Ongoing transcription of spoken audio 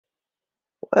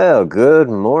Well, good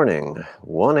morning,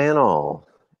 one and all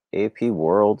AP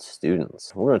World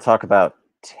students. We're going to talk about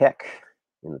tech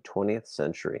in the 20th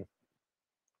century.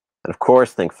 And of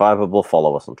course, think Fiveable,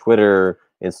 follow us on Twitter,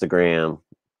 Instagram,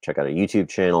 check out our YouTube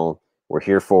channel. We're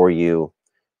here for you.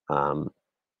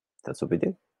 That's what we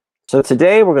do. So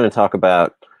today we're going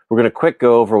to we're going to quick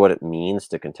go over what it means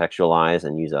to contextualize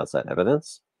and use outside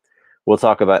evidence. We'll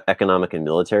talk about economic and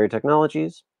military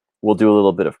technologies. We'll do a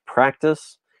little bit of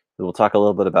practice. We'll talk a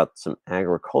little bit about some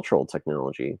agricultural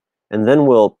technology, and then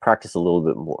we'll practice a little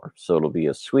bit more. So it'll be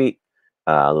a sweet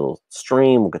little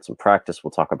stream. We'll get some practice. We'll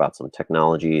talk about some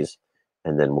technologies,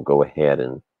 and then we'll go ahead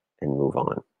and move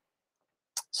on.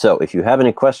 So if you have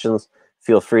any questions,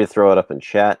 feel free to throw it up in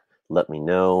chat. Let me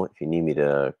know if you need me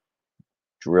to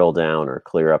drill down or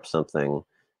clear up something.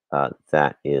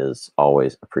 That is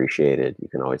always appreciated. You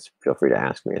can always feel free to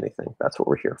ask me anything. That's what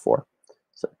we're here for.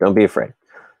 So don't be afraid.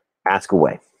 Ask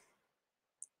away.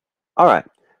 All right.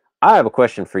 I have a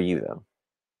question for you, though.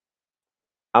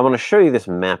 I want to show you this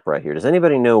map right here. Does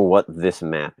anybody know what this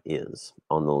map is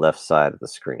on the left side of the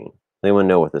screen? Does anyone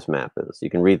know what this map is? You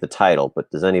can read the title, but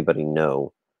does anybody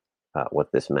know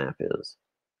what this map is?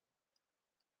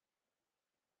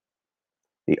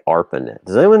 The ARPANET.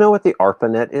 Does anyone know what the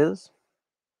ARPANET is?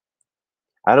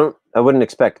 I wouldn't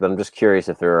expect, but I'm just curious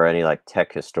if there are any like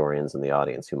tech historians in the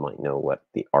audience who might know what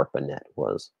the ARPANET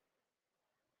was.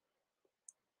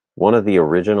 One of the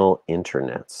original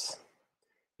internets.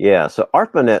 Yeah, so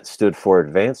ARPANET stood for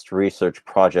Advanced Research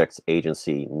Projects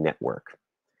Agency Network.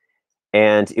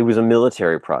 And it was a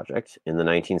military project in the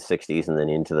 1960s and then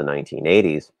into the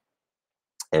 1980s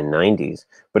and 90s.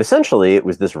 But essentially, it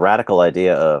was this radical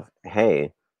idea of,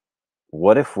 hey,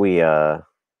 what if we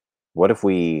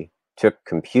took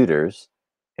computers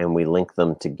and we linked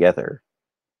them together?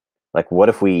 Like, what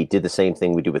if we did the same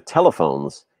thing we do with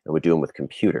telephones and we do them with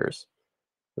computers,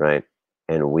 right?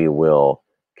 And we will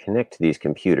connect these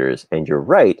computers. And you're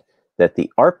right that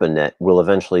the ARPANET will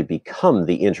eventually become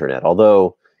the internet.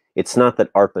 Although it's not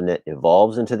that ARPANET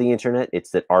evolves into the internet,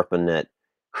 it's that ARPANET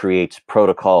creates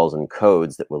protocols and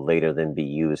codes that will later then be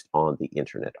used on the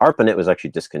internet. ARPANET was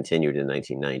actually discontinued in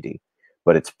 1990,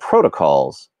 but its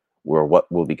protocols were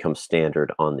what will become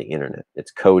standard on the internet.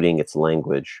 It's coding, it's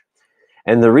language.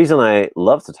 And the reason I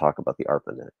love to talk about the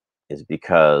ARPANET is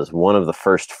because one of the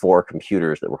first 4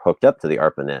 computers that were hooked up to the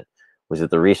ARPANET was at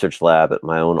the research lab at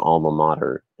my own alma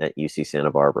mater at UC Santa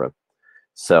Barbara.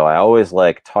 So I always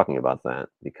like talking about that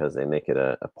because they make it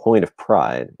a point of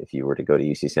pride if you were to go to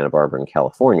UC Santa Barbara in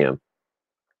California.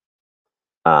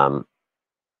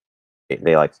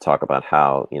 They like to talk about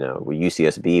how,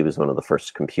 UCSB was one of the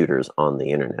first computers on the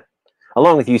internet,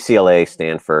 along with UCLA,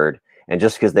 Stanford, and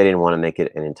just because they didn't want to make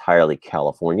it an entirely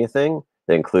California thing,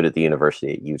 they included the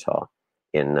University of Utah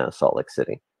in Salt Lake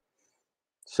City.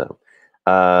 So,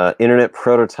 internet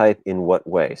prototype in what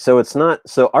way? So it's not.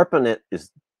 So ARPANET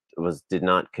did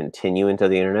not continue into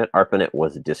the internet. ARPANET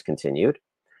was discontinued,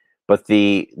 but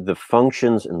the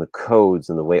functions and the codes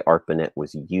and the way ARPANET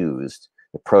was used,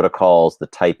 the protocols, the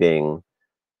typing,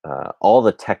 all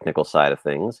the technical side of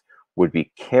things would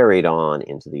be carried on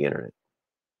into the internet.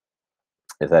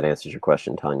 If that answers your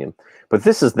question, Tanya. But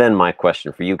this is then my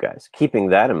question for you guys. Keeping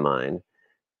that in mind,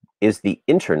 is the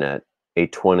internet a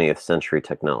 20th century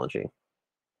technology?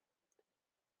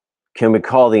 Can we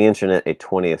call the internet a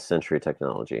 20th century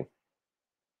technology?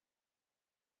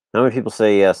 How many people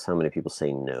say yes? How many people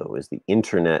say no? Is the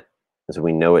internet, as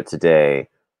we know it today,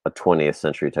 a 20th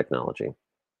century technology?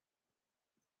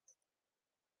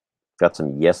 Got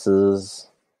some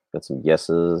yeses. Got some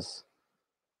yeses.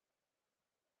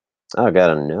 Oh, I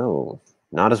got a no.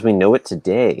 Not as we know it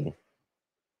today.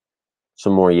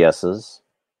 Some more yeses.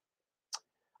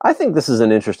 I think this is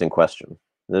an interesting question.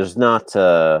 There's not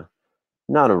a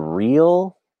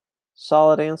real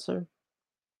solid answer.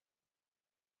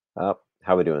 Oh,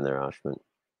 how are we doing there, Ashman?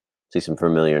 See some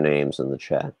familiar names in the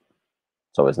chat.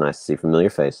 It's always nice to see familiar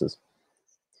faces.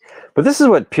 But this is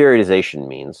what periodization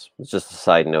means. It's just a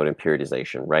side note in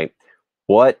periodization, right?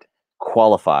 What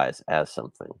qualifies as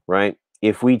something, right?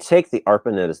 If we take the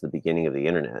ARPANET as the beginning of the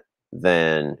internet,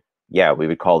 then yeah, we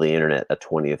would call the internet a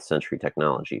 20th century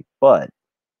technology. But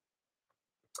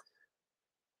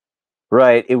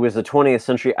right, it was a 20th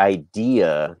century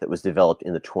idea that was developed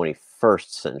in the 21st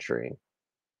century,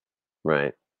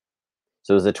 right?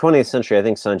 So it was the 20th century, I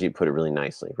think Sanjeev put it really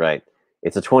nicely, right?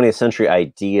 It's a 20th century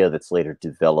idea that's later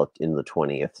developed in the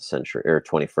 20th century or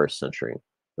 21st century,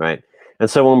 right? And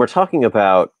so when we're talking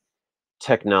about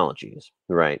technologies,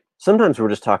 right, sometimes we're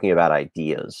just talking about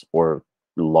ideas or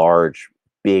large,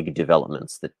 big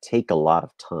developments that take a lot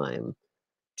of time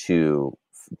to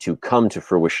to come to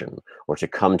fruition or to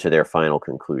come to their final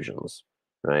conclusions,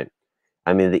 right?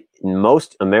 I mean,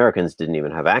 most Americans didn't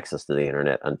even have access to the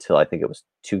internet until I think it was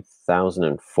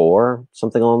 2004,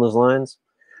 something along those lines.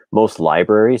 Most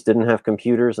libraries didn't have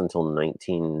computers until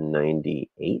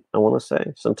 1998, I want to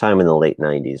say. Sometime in the late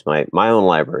 90s. My own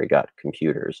library got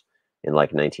computers in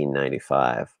like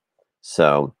 1995.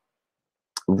 So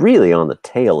really on the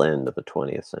tail end of the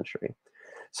 20th century.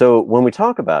 So when we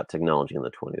talk about technology in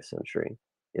the 20th century,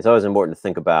 it's always important to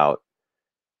think about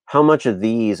how much of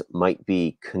these might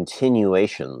be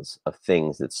continuations of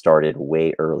things that started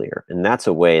way earlier. And that's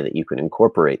a way that you can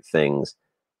incorporate things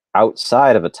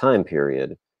outside of a time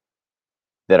period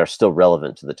that are still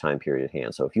relevant to the time period at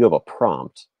hand. So if you have a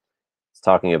prompt, it's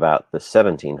talking about the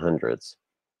 1700s,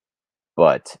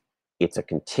 but it's a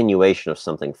continuation of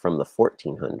something from the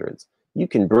 1400s. You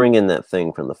can bring in that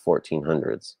thing from the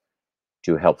 1400s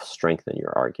to help strengthen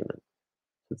your argument.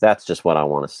 That's just what I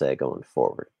want to say going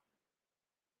forward.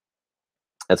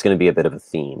 That's going to be a bit of a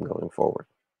theme going forward.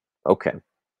 Okay,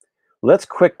 let's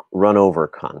quick run over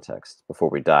context before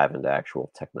we dive into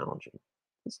actual technology.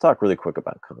 Let's talk really quick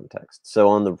about context. So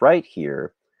on the right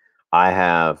here, I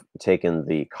have taken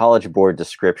the College Board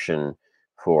description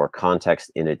for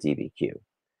context in a DBQ,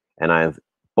 and I've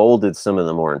bolded some of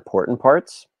the more important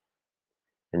parts.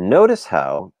 And notice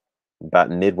how, about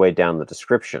midway down the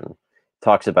description, it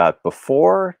talks about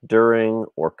before, during,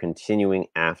 or continuing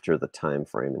after the time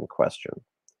frame in question.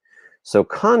 So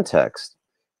context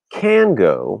can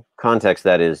go, context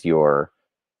that is you're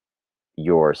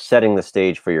setting the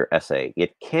stage for your essay.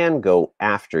 It can go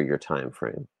after your time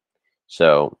frame.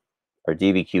 So our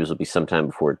DBQs will be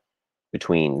sometime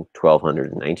between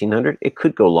 1200 and 1900. It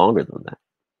could go longer than that,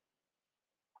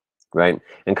 right?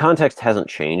 And context hasn't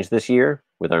changed this year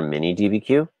with our mini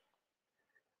DBQ.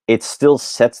 It still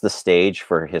sets the stage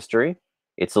for history.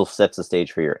 It still sets the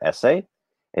stage for your essay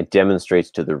and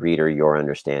demonstrates to the reader your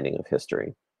understanding of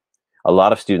history. A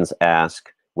lot of students ask,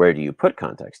 where do you put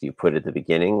context? Do you put it at the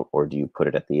beginning or do you put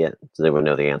it at the end? So they would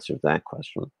know the answer to that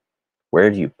question. Where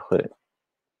do you put it?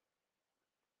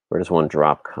 Where does one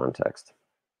drop context?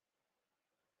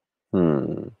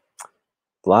 A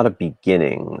lot of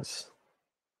beginnings.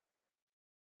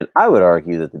 And I would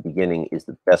argue that the beginning is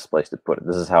the best place to put it.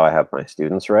 This is how I have my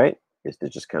students write, is to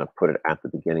just kind of put it at the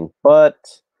beginning.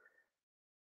 But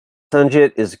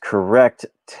Sanjit is correct.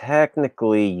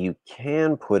 Technically, you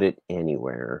can put it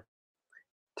anywhere.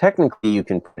 Technically, you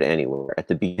can put it anywhere, at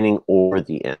the beginning or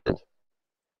the end.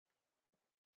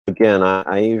 Again,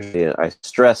 I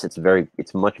stress it's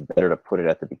much better to put it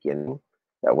at the beginning.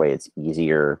 That way, it's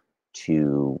easier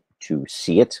to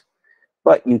see it.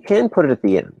 But you can put it at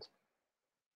the end.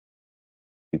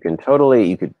 You can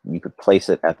you could place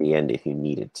it at the end if you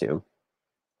needed to,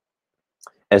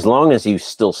 as long as you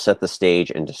still set the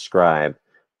stage and describe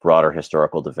broader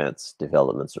historical events,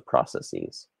 developments, or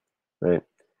processes, right?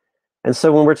 And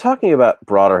so when we're talking about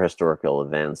broader historical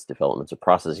events, developments, or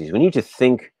processes, we need to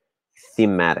think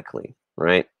thematically,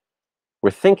 right?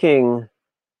 We're thinking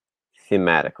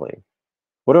thematically.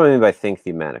 What do I mean by think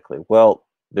thematically? Well,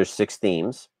 there's 6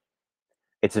 themes.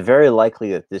 It's very likely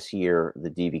that this year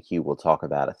the DBQ will talk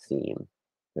about a theme,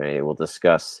 right? It will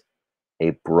discuss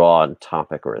a broad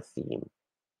topic or a theme.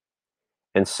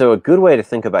 And so a good way to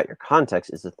think about your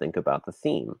context is to think about the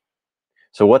theme.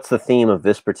 So what's the theme of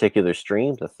this particular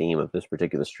stream? The theme of this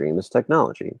particular stream is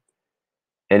technology.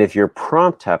 And if your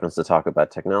prompt happens to talk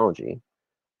about technology,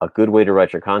 a good way to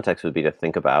write your context would be to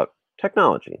think about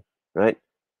technology, right?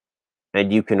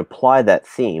 And you can apply that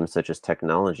theme, such as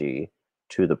technology,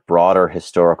 to the broader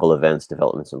historical events,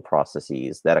 developments, and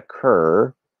processes that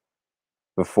occur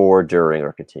before, during,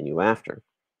 or continue after,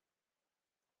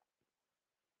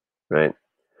 right?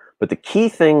 But the key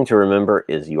thing to remember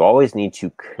is you always need to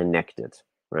connect it,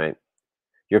 right?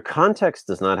 Your context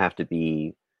does not have to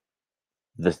be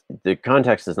the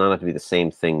context does not have to be the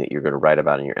same thing that you're going to write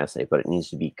about in your essay, but it needs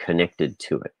to be connected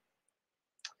to it.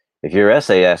 If your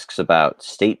essay asks about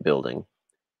state building,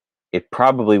 it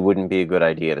probably wouldn't be a good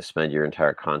idea to spend your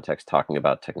entire context talking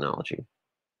about technology.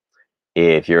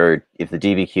 If the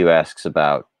DBQ asks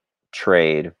about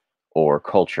trade or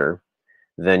culture,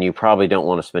 then you probably don't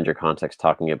want to spend your context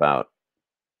talking about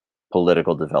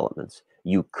political developments.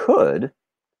 You could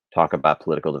talk about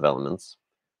political developments,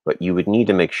 but you would need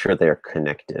to make sure they're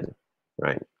connected,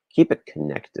 right? Keep it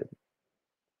connected.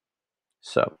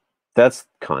 So that's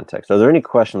context. Are there any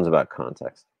questions about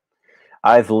context?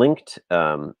 I've linked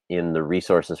in the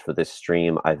resources for this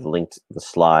stream, I've linked the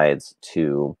slides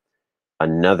to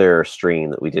another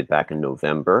stream that we did back in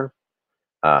November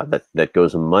that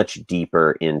goes much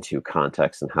deeper into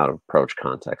context and how to approach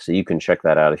context. So you can check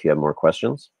that out if you have more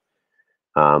questions.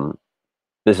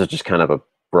 This is just kind of a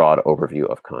broad overview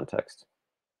of context.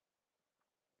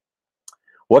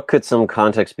 What could some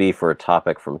context be for a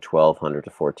topic from 1200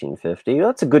 to 1450?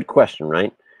 That's a good question,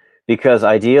 right? Because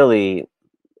ideally,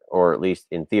 or at least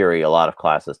in theory, a lot of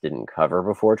classes didn't cover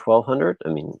before 1200. I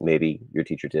mean, maybe your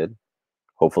teacher did,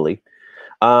 hopefully.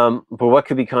 But what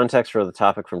could be context for the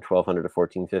topic from 1200 to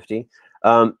 1450?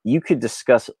 You could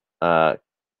discuss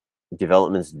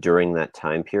developments during that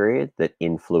time period that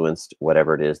influenced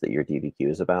whatever it is that your DBQ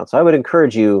is about. So I would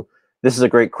encourage you, this is a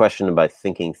great question about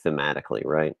thinking thematically,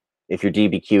 right? If your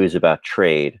DBQ is about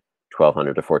trade,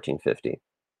 1200 to 1450,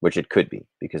 which it could be,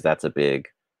 because that's a big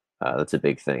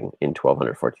thing in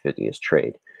 1200 1450 is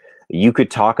trade. You could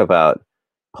talk about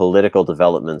political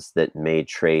developments that made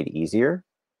trade easier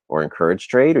or encourage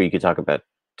trade, or you could talk about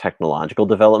technological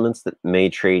developments that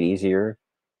made trade easier,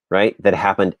 right? That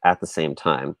happened at the same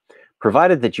time,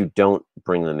 provided that you don't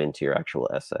bring them into your actual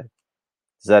essay.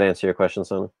 Does that answer your question,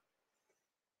 Sona?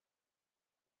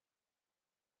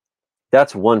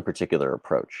 That's one particular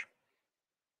approach.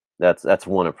 That's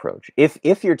one approach.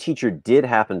 If your teacher did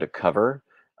happen to cover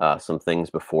some things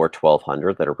before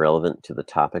 1200 that are relevant to the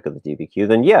topic of the DBQ,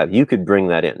 then yeah, you could bring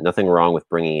that in. Nothing wrong with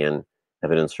bringing in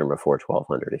evidence from before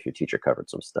 1200 if your teacher covered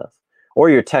some stuff. Or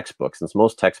your textbooks, since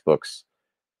most textbooks,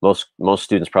 most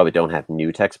students probably don't have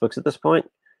new textbooks at this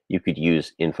point, you could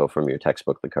use info from your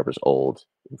textbook that covers old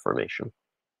information.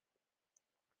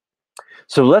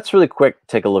 So let's really quick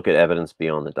take a look at evidence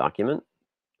beyond the document.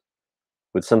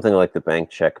 Would something like the bank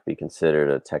check be considered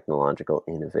a technological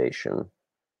innovation?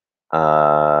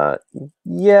 Yeah,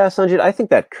 Sanjit, I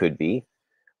think that could be.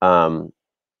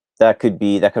 That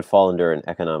could fall under an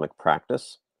economic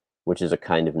practice, which is a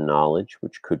kind of knowledge,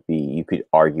 which could be, you could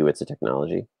argue it's a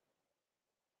technology.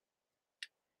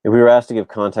 If we were asked to give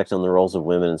context on the roles of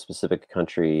women in specific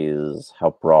countries,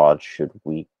 how broad should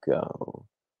we go?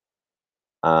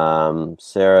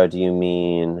 Sarah, do you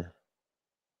mean,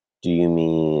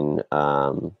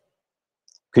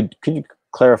 could you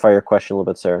clarify your question a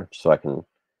little bit, Sarah, so I can,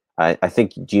 I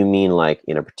think, do you mean like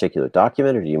in a particular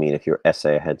document, or do you mean if your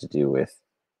essay had to do with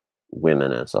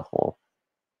women as a whole?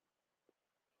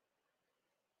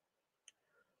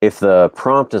 If the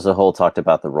prompt as a whole talked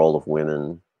about the role of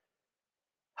women,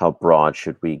 how broad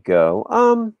should we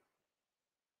go?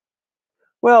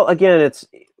 Well, again,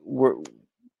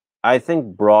 I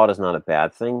think broad is not a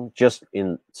bad thing, just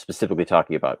in specifically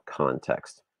talking about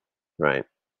context, right?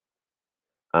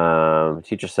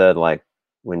 Teacher said, like,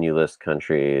 when you list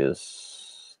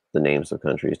countries, the names of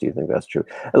countries, do you think that's true?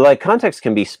 Like, context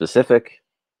can be specific.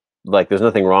 Like, there's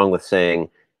nothing wrong with saying,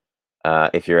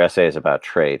 if your essay is about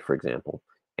trade, for example,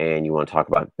 and you want to talk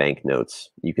about banknotes,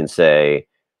 you can say,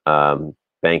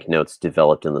 banknotes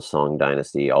developed in the Song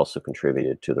Dynasty also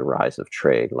contributed to the rise of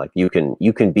trade. Like, you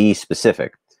can be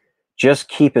specific. Just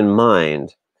keep in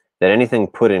mind that anything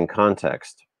put in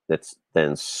context that's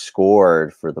then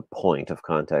scored for the point of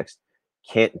context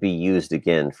can't be used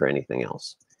again for anything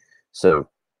else. So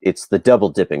it's the double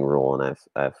dipping rule, and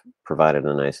I've provided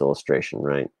a nice illustration,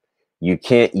 right? You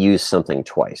can't use something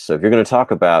twice. So if you're going to talk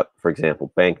about, for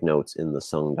example, banknotes in the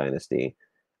Song Dynasty,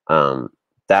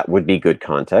 that would be good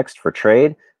context for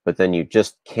trade, but then you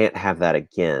just can't have that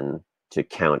again to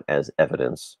count as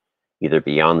evidence, either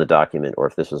beyond the document or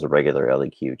if this was a regular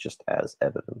LEQ, just as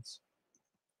evidence.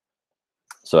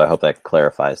 So I hope that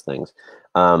clarifies things.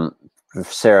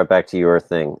 Sarah, back to your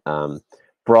thing.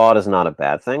 Broad is not a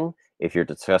bad thing. If you're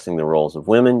discussing the roles of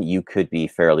women, you could be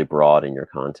fairly broad in your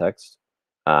context,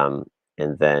 and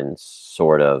then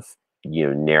sort of,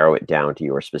 narrow it down to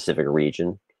your specific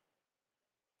region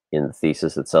in the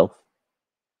thesis itself.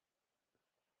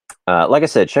 Like I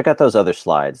said, check out those other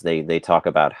slides. They talk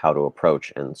about how to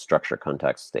approach and structure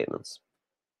context statements.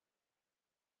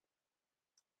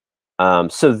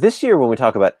 So this year, when we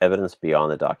talk about evidence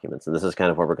beyond the documents, and this is kind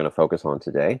of what we're going to focus on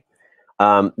today,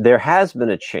 there has been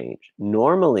a change.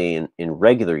 Normally, in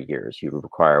regular years, you would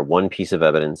require one piece of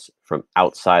evidence from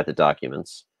outside the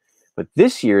documents. But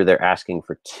this year, they're asking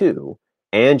for two,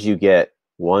 and you get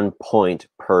 1 point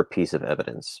per piece of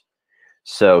evidence.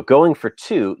 So going for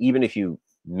two, even if you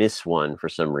miss one for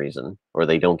some reason, or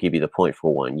they don't give you the point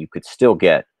for one, you could still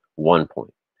get 1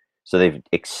 point. So they've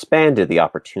expanded the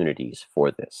opportunities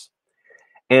for this.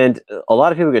 And a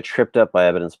lot of people get tripped up by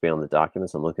evidence beyond the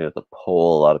documents. I'm looking at the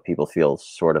poll. A lot of people feel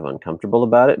sort of uncomfortable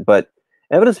about it. But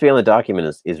evidence beyond the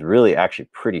document is really actually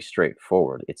pretty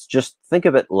straightforward. It's just, think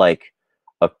of it like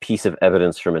a piece of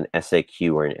evidence from an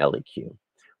SAQ or an LEQ.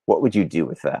 What would you do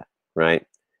with that, right?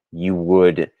 You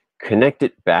would connect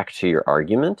it back to your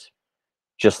argument,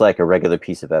 just like a regular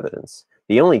piece of evidence.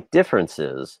 The only difference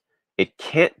is it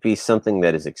can't be something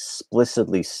that is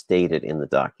explicitly stated in the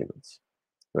documents,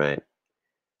 right?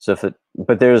 So if it,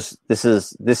 but this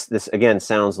again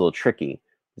sounds a little tricky.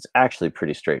 It's actually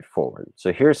pretty straightforward.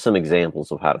 So here's some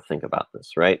examples of how to think about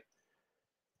this, right?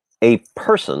 A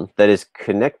person that is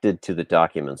connected to the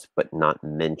documents but not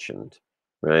mentioned,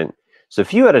 right? So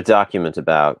if you had a document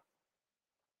about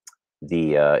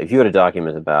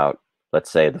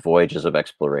let's say, the voyages of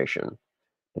exploration,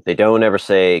 but they don't ever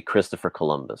say Christopher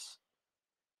Columbus,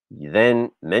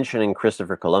 then mentioning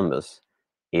Christopher Columbus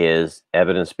is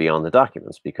evidence beyond the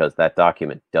documents because that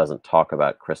document doesn't talk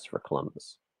about Christopher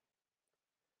Columbus.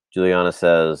 Juliana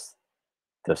says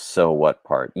the so what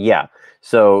part. Yeah.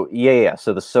 So yeah.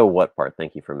 So the so what part.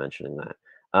 Thank you for mentioning that.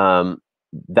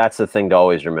 That's the thing to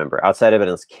always remember. Outside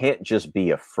evidence can't just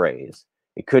be a phrase.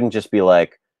 It couldn't just be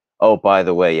like, oh, by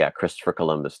the way, yeah, Christopher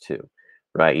Columbus too,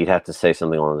 right? You'd have to say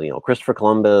something along, Christopher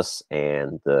Columbus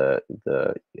and the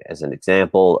as an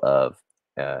example of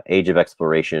age of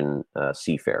exploration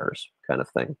seafarers kind of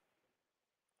thing.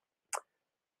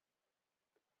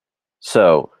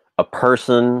 So a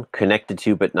person connected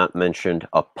to but not mentioned,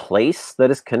 a place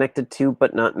that is connected to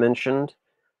but not mentioned,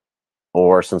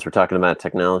 or since we're talking about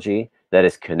technology, that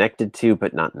is connected to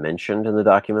but not mentioned in the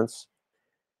documents.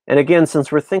 And again,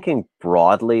 since we're thinking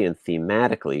broadly and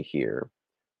thematically here,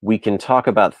 we can talk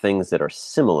about things that are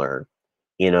similar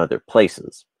in other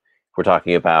places. If we're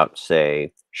talking about,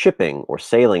 say, shipping or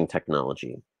sailing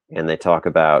technology, and they talk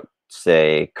about,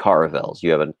 say, caravels.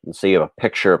 Say you have a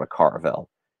picture of a caravel.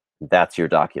 That's your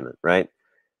document, right?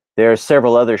 There are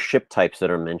several other ship types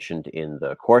that are mentioned in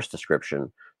the course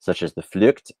description, such as the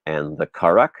Flucht and the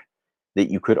Karak, that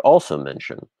you could also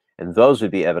mention. And those would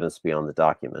be evidence beyond the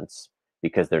documents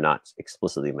because they're not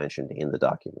explicitly mentioned in the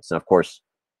documents. Now, of course,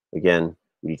 again,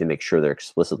 you need to make sure they're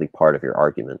explicitly part of your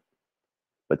argument.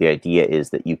 But the idea is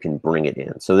that you can bring it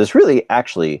in. So this really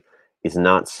actually is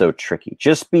not so tricky.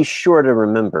 Just be sure to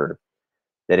remember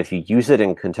that if you use it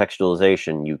in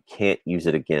contextualization, you can't use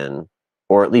it again,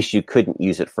 or at least you couldn't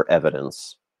use it for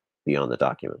evidence beyond the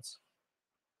documents.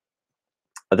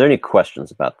 Are there any questions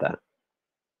about that?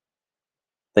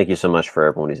 Thank you so much for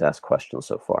everyone who's asked questions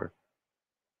so far.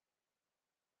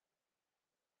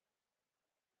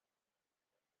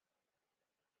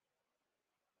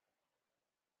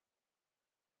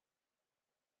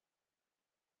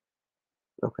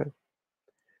 Okay.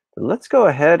 Let's go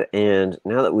ahead and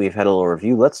now that we've had a little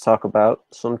review, let's talk about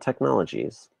some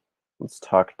technologies. Let's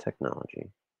talk technology.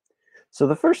 So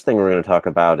the first thing we're going to talk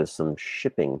about is some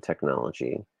shipping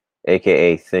technology,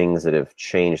 aka things that have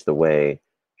changed the way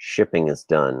shipping is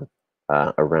done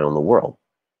around the world.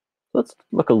 Let's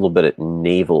look a little bit at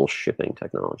naval shipping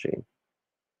technology.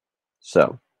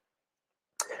 So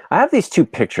I have these two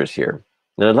pictures here,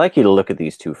 and I'd like you to look at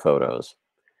these two photos.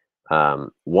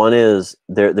 One is,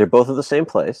 they're both of the same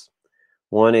place.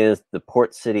 One is the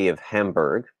port city of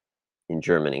Hamburg in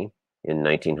Germany in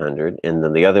 1900, and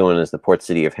then the other one is the port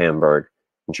city of Hamburg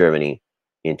in Germany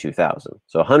in 2000.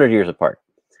 So 100 years apart.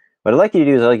 What I'd like you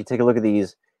to do is I'd like you to take a look at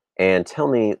these and tell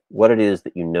me what it is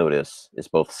that you notice is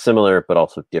both similar but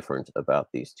also different about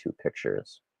these two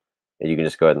pictures. And you can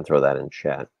just go ahead and throw that in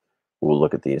chat. We'll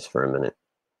look at these for a minute.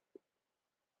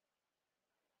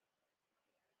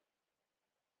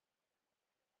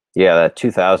 Yeah, that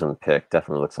 2000 pic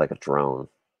definitely looks like a drone.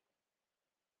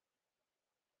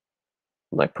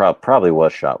 Like probably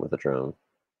was shot with a drone.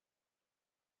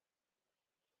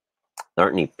 There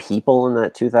aren't any people in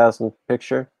that 2000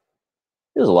 picture.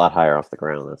 It was a lot higher off the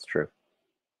ground, that's true.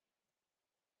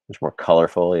 Much more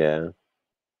colorful, yeah.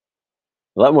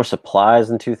 A lot more supplies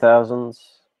in 2000s.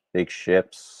 Big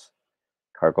ships,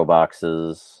 cargo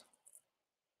boxes.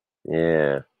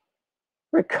 Yeah.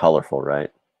 Very colorful,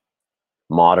 right?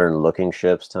 Modern looking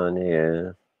ships, Tanya,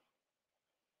 yeah.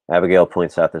 Abigail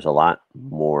points out there's a lot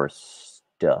more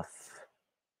stuff.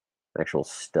 Actual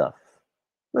stuff.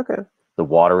 Okay. The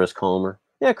water is calmer.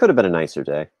 Yeah, it could have been a nicer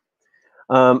day.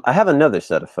 I have another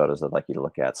set of photos I'd like you to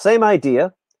look at. Same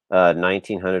idea,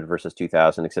 1900 versus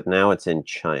 2000, except now it's in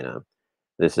China.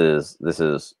 This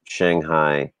is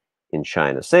Shanghai in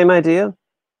China. Same idea.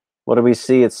 What do we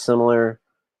see? It's similar.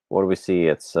 What do we see?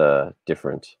 It's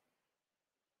different.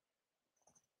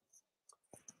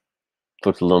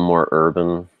 Looks a little more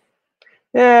urban.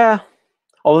 Yeah.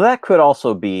 Although that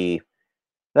could be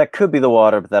the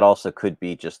water, but that also could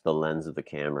be just the lens of the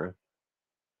camera.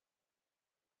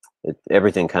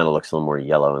 Everything kind of looks a little more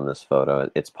yellow in this photo.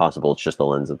 It's possible it's just the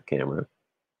lens of the camera.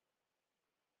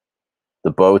 The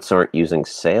boats aren't using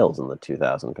sails in the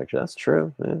 2000 picture. That's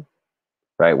true. Yeah.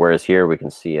 right? Whereas here we can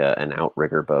see an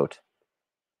outrigger boat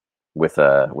with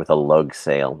a lug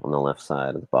sail on the left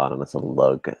side at the bottom. It's a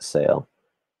lug sail.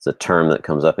 It's a term that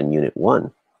comes up in Unit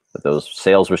 1, but those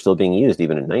sails were still being used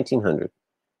even in 1900.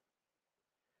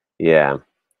 Yeah.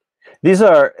 These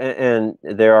are, and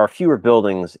there are fewer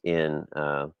buildings in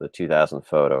the 2000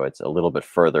 photo. It's a little bit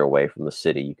further away from the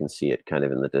city. You can see it kind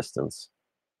of in the distance.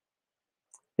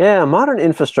 Yeah, modern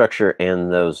infrastructure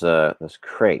and those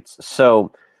crates.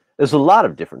 So there's a lot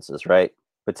of differences, right?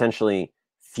 Potentially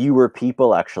fewer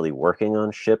people actually working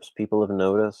on ships, people have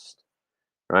noticed,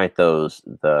 right?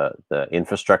 The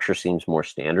infrastructure seems more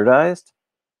standardized,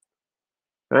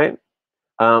 right?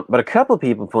 But a couple of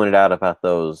people pointed out about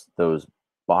those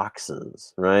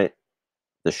boxes, right?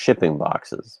 The shipping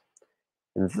boxes.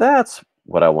 And that's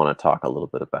what I want to talk a little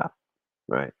bit about,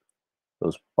 right?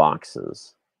 Those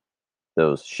boxes,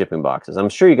 those shipping boxes. I'm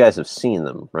sure you guys have seen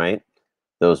them, right?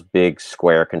 Those big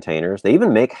square containers. They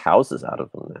even make houses out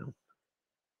of them now.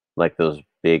 Like those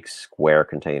big square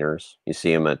containers. You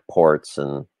see them at ports,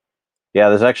 and yeah,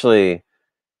 there's actually,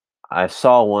 I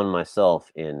saw one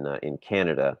myself in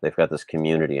Canada. They've got this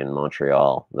community in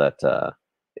Montreal that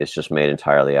is just made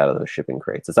entirely out of those shipping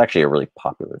crates. It's actually a really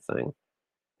popular thing.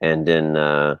 And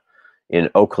in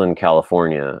Oakland,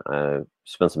 California, I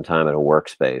spent some time at a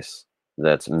workspace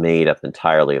that's made up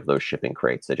entirely of those shipping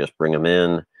crates. They just bring them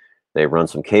in, they run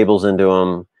some cables into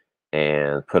them,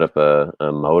 and put up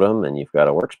a modem, and you've got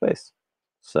a workspace.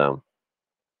 So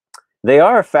they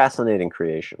are a fascinating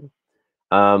creation.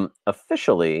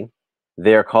 Officially,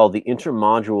 they're called the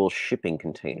Intermodule Shipping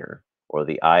Container, or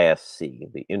the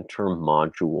ISC, the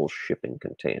Intermodule Shipping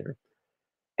Container.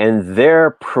 And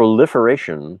their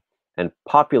proliferation and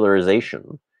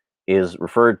popularization is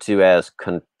referred to as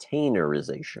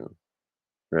containerization,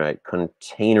 right?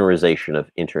 Containerization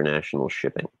of international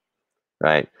shipping,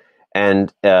 right?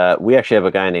 And we actually have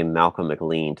a guy named Malcolm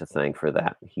McLean to thank for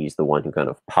that. He's the one who kind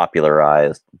of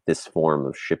popularized this form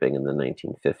of shipping in the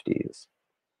 1950s,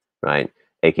 right?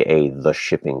 AKA the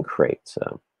shipping crate.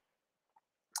 So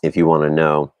if you want to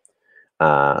know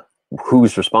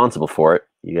who's responsible for it,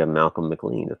 you have Malcolm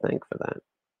McLean to thank for that.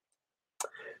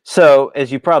 So,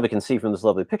 as you probably can see from this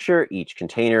lovely picture, each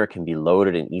container can be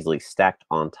loaded and easily stacked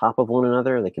on top of one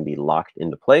another. They can be locked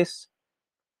into place,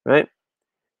 right?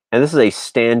 And this is a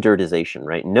standardization,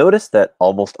 right? Notice that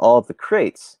almost all of the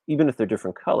crates, even if they're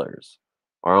different colors,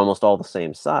 are almost all the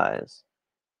same size,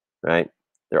 right?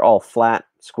 They're all flat,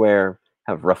 square,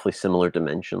 have roughly similar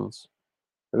dimensions.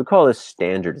 I would call this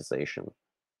standardization.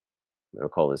 I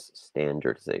would call this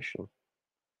standardization.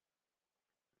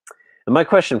 And my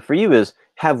question for you is,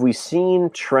 have we seen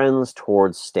trends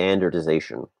towards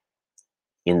standardization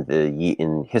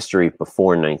in history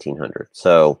before 1900?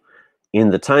 So in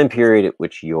the time period at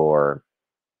which your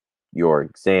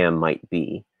exam might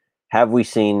be, have we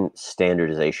seen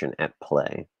standardization at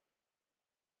play?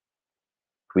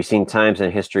 Have we seen times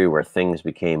in history where things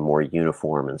became more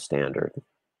uniform and standard?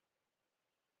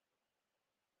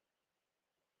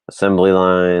 Assembly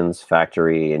lines,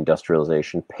 factory,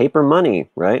 industrialization, paper money,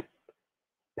 right?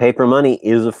 Paper money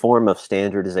is a form of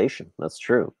standardization. That's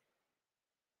true,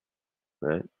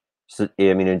 right? So,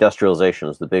 I mean, industrialization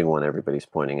is the big one everybody's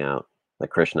pointing out, like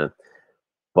Krishna.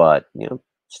 But, you know,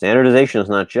 standardization is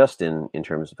not just in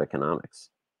terms of economics,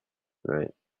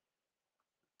 right?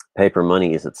 Paper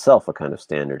money is itself a kind of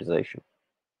standardization.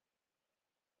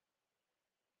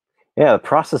 Yeah, the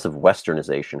process of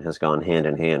westernization has gone hand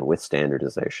in hand with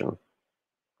standardization,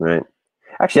 right?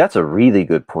 Actually, that's a really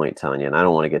good point, Tanya, and I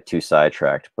don't want to get too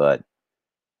sidetracked, but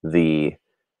the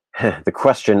the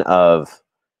question of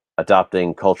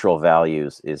adopting cultural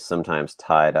values is sometimes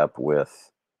tied up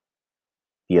with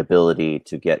the ability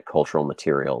to get cultural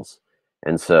materials.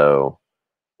 And so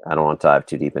I don't want to dive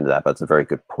too deep into that, but it's a very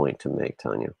good point to make,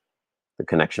 Tanya. The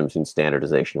connection between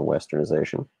standardization and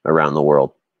westernization around the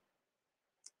world.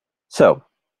 So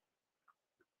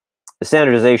the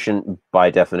standardization, by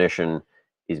definition,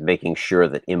 is making sure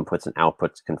that inputs and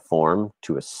outputs conform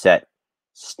to a set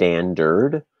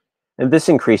standard. And this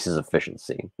increases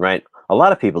efficiency, right? A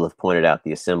lot of people have pointed out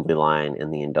the assembly line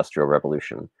in the Industrial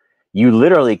Revolution. You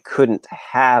literally couldn't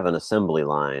have an assembly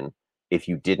line if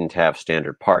you didn't have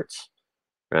standard parts,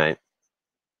 right?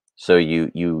 So you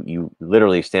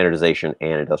literally, standardization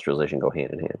and industrialization go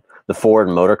hand in hand. The Ford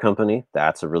Motor Company,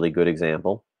 that's a really good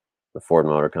example. The Ford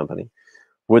Motor Company.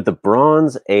 Would the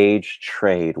Bronze Age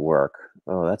trade work?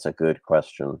 Oh, that's a good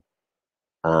question.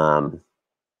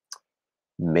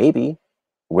 Maybe.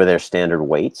 Were there standard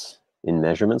weights in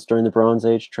measurements during the Bronze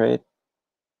Age trade?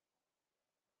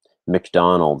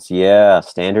 McDonald's, yeah,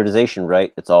 standardization,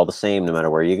 right? It's all the same no matter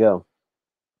where you go,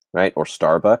 right? Or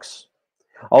Starbucks.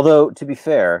 Although, to be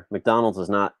fair, McDonald's is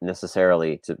not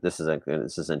necessarily. This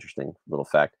is interesting little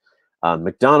fact.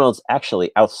 McDonald's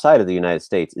actually outside of the United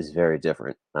States is very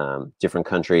different. Different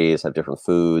countries have different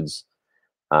foods.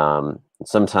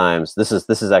 Sometimes this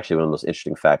is actually one of the most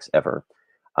interesting facts ever.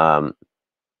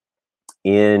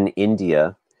 In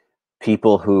India,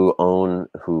 people who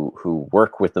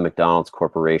work with the McDonald's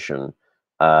Corporation,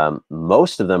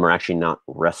 most of them are actually not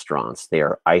restaurants. They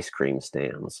are ice cream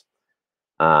stands.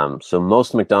 So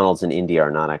most McDonald's in India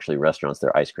are not actually restaurants,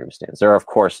 they're ice cream stands. There are, of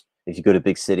course, if you go to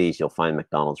big cities, you'll find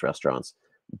McDonald's restaurants,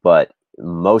 but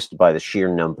most, by the sheer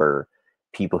number,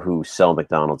 people who sell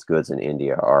McDonald's goods in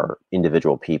India are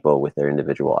individual people with their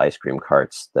individual ice cream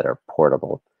carts that are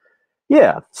portable.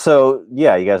 Yeah, so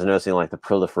yeah, you guys are noticing like the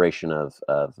proliferation of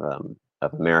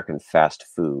American fast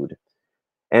food.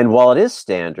 And while it is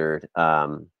standard,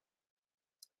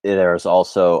 there's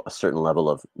also a certain level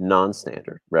of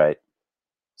non-standard, right?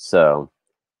 So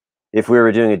if we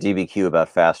were doing a DBQ about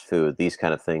fast food, these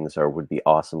kind of things would be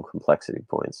awesome complexity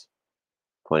points,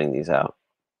 pointing these out.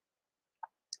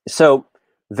 So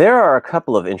there are a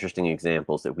couple of interesting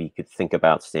examples that we could think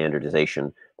about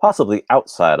standardization, possibly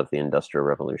outside of the Industrial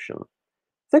Revolution.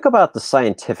 Think about the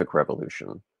scientific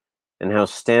revolution and how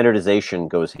standardization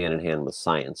goes hand in hand with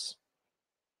science.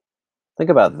 Think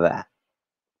about that.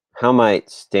 How might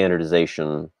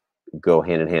standardization go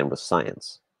hand in hand with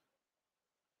science?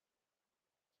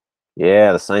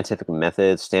 Yeah, the scientific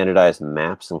method, standardized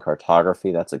maps and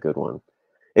cartography, that's a good one.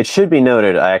 It should be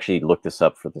noted, I actually looked this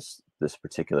up for this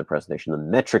particular presentation. The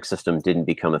metric system didn't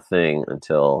become a thing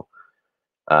until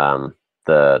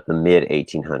the mid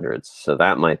 1800s, so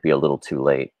that might be a little too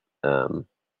late to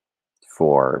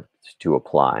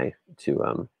apply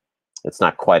to. It's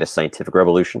not quite a scientific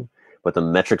revolution, but the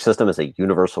metric system is a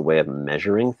universal way of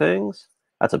measuring things.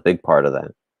 That's a big part of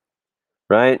that,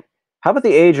 right? How about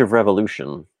the age of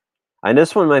revolution? I know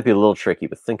this one might be a little tricky,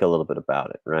 but think a little bit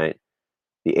about it, right?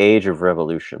 The age of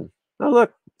revolution. Oh,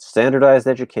 look, standardized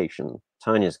education.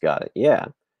 Tanya's got it. Yeah.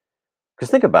 Because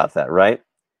think about that, right?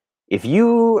 If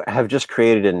you have just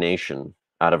created a nation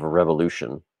out of a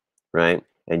revolution, right?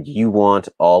 And you want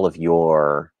all of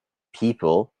your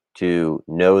people to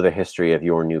know the history of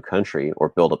your new country or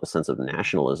build up a sense of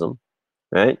nationalism,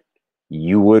 right?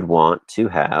 You would want to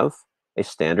have a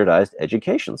standardized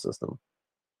education system,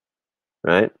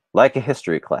 right? Like a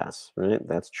history class, right?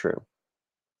 That's true.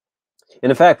 And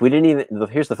in fact, we didn't even,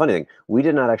 here's the funny thing, we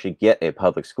did not actually get a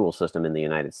public school system in the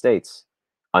United States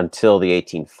until the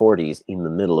 1840s in the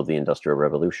middle of the Industrial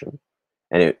Revolution.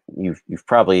 And you've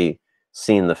probably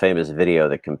seen the famous video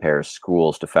that compares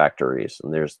schools to factories,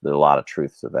 and there's a lot of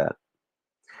truth to that.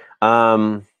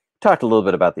 Talked a little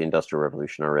bit about the Industrial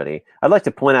Revolution already. I'd like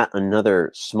to point out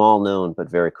another small-known but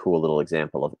very cool little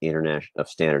example of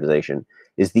standardization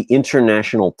is the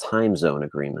International Time Zone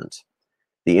Agreement.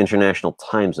 The International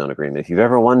Time Zone Agreement. If you've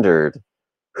ever wondered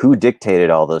who dictated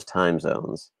all those time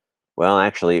zones, well,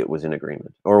 actually, it was an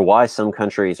agreement. Or why some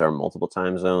countries are multiple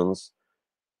time zones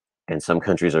and some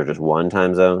countries are just one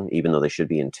time zone, even though they should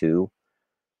be in two.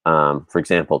 For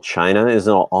example, China is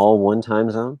all one time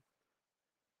zone.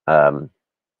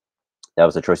 That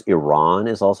was a choice. Iran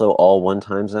is also all one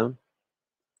time zone.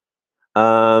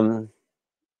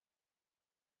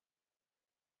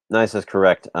 Nice is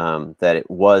correct that it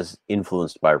was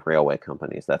influenced by railway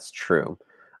companies. That's true.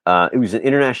 It was an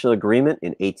international agreement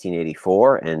in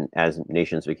 1884, and as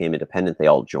nations became independent, they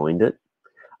all joined it.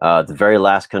 The very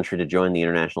last country to join the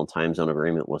International Time Zone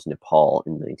Agreement was Nepal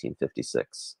in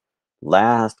 1956.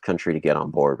 Last country to get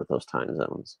on board with those time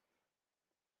zones.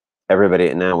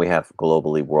 Everybody, now we have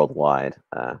globally, worldwide,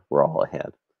 we're all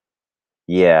ahead.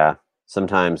 Yeah,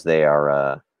 sometimes they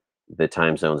are, the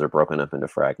time zones are broken up into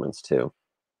fragments too.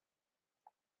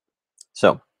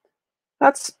 So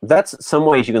that's some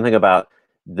ways you can think about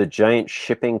the giant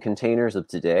shipping containers of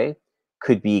today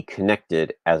could be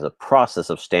connected as a process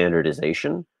of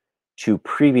standardization to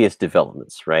previous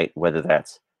developments, right? Whether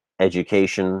that's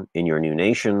education in your new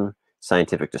nation,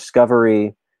 scientific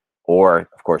discovery, or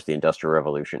of course the Industrial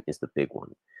Revolution is the big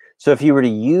one. So if you were to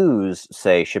use,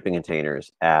 say, shipping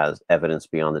containers as evidence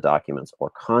beyond the documents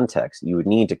or context, you would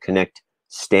need to connect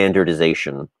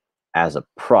standardization as a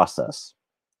process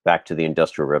back to the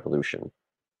Industrial Revolution,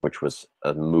 which was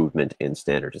a movement in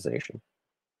standardization.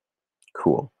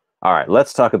 Cool. All right,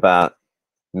 let's talk about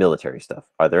military stuff.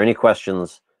 Are there any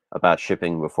questions about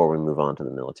shipping before we move on to the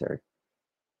military?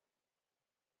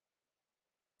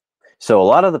 So a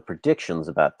lot of the predictions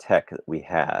about tech that we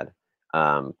had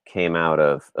came out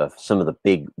of some of the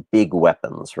big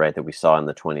weapons, right, that we saw in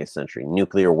the 20th century.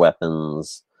 Nuclear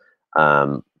weapons,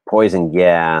 poison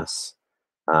gas,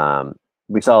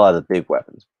 We saw a lot of the big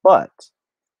weapons,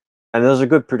 and those are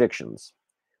good predictions.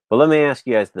 But let me ask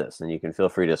you guys this, and you can feel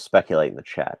free to speculate in the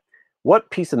chat. What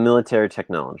piece of military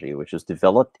technology, which was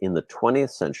developed in the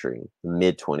 20th century,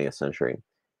 mid-20th century,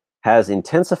 has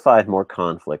intensified more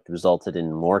conflict, resulted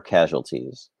in more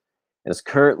casualties, and is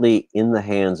currently in the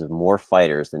hands of more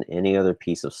fighters than any other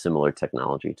piece of similar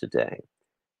technology today?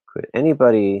 Could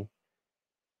anybody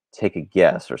take a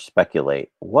guess or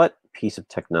speculate what piece of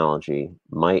technology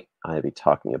might I be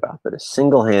talking about that has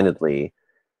single-handedly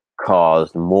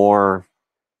caused more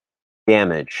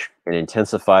damage and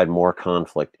intensified more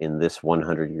conflict in this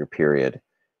 100-year period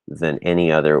than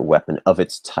any other weapon of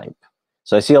its type?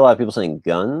 So I see a lot of people saying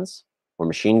guns or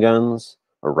machine guns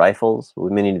or rifles.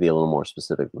 We may need to be a little more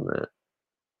specific than that.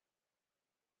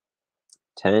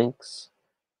 Tanks.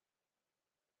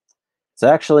 It's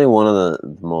actually one of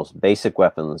the most basic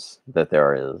weapons that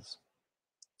there is.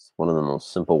 It's one of the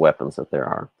most simple weapons that there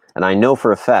are. And I know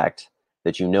for a fact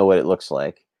that you know what it looks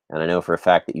like, and I know for a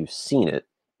fact that you've seen it,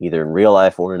 either in real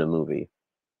life or in a movie.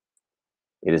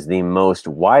 It is the most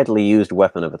widely used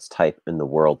weapon of its type in the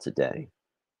world today.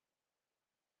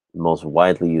 Most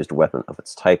widely used weapon of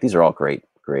its type. These are all great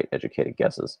educated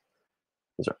guesses.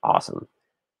 These are awesome.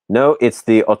 No, it's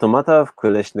the Automatov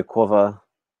Kalashnikova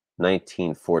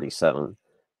 1947.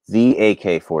 The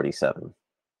AK-47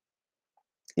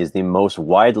 is the most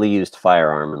widely used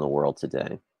firearm in the world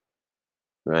today,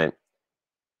 right?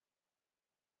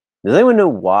 Does anyone know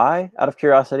why, out of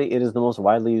curiosity, it is the most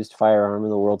widely used firearm in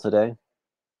the world today?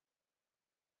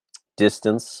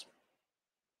 Distance.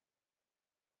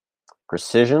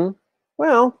 Precision.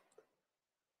 Well,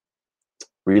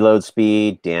 reload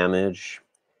speed, damage.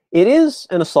 It is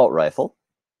an assault rifle,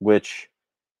 which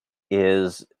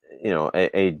is,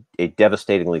 a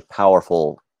devastatingly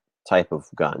powerful type of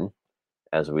gun,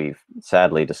 as we've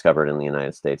sadly discovered in the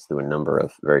United States through a number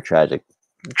of very tragic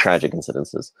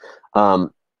incidences.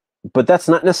 But that's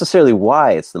not necessarily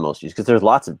why it's the most used, because there's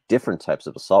lots of different types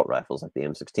of assault rifles, like the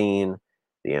M16,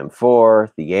 the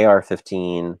M4, the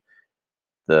AR-15.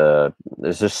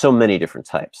 There's just so many different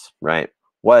types, right?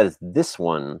 Why is this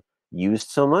one used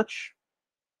so much?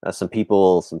 Some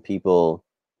people,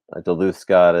 Duluth's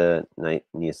got it,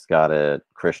 Nice got it,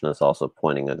 Krishna's also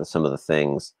pointing to some of the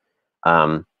things.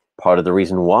 Part of the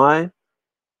reason why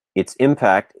its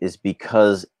impact is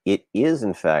because it is,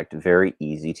 in fact, very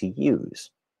easy to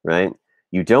use, right?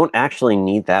 You don't actually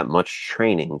need that much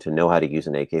training to know how to use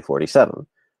an AK-47,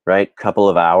 right? Couple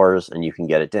of hours and you can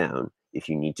get it down. If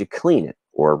you need to clean it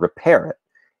or repair it,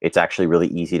 it's actually really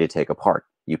easy to take apart.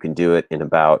 You can do it in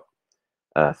about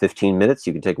 15 minutes.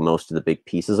 You can take most of the big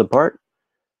pieces apart.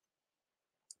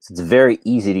 So it's very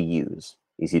easy to use,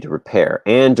 easy to repair.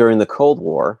 And during the Cold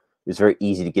War, it was very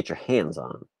easy to get your hands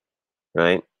on,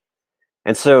 right?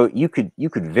 And so you could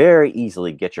very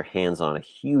easily get your hands on a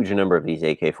huge number of these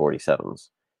AK-47s.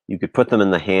 You could put them in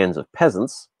the hands of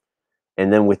peasants,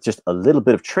 and then with just a little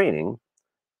bit of training,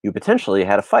 you potentially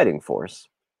had a fighting force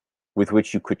with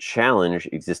which you could challenge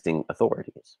existing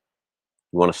authorities.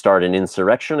 You want to start an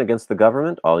insurrection against the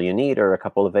government? All you need are a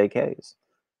couple of AKs,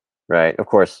 right? Of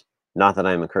course, not that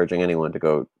I'm encouraging anyone to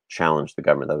go challenge the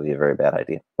government. That would be a very bad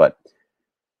idea. But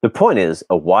the point is,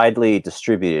 a widely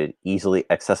distributed, easily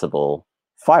accessible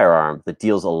firearm that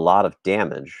deals a lot of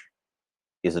damage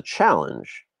is a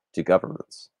challenge to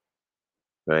governments,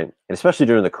 right? And especially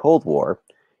during the Cold War,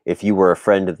 if you were a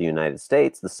friend of the United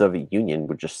States, the Soviet Union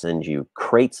would just send you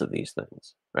crates of these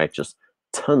things, right? Just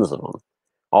tons of them.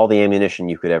 All the ammunition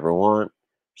you could ever want,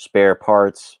 spare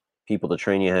parts, people to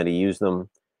train you how to use them.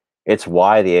 It's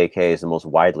why the AK is the most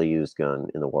widely used gun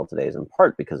in the world today, is in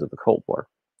part because of the Cold War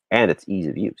and its ease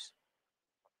of use.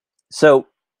 So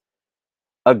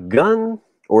a gun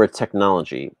or a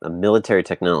technology, a military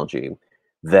technology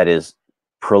that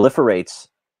proliferates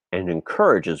and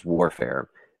encourages warfare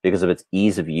because of its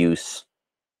ease of use,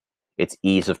 its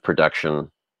ease of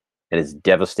production, and its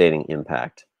devastating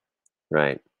impact,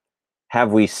 right?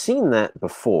 Have we seen that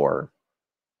before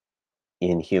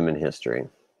in human history,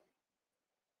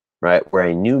 right? Where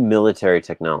a new military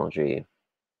technology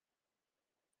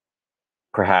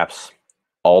perhaps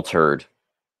altered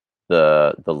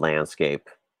the landscape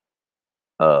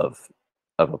of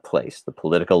a place, the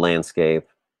political landscape.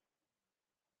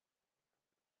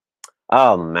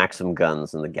 Oh, Maxim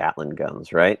guns and the Gatling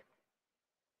guns, right?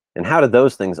 And how did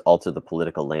those things alter the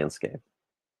political landscape?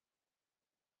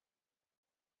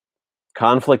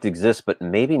 Conflict exists, but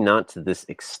maybe not to this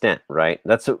extent, right?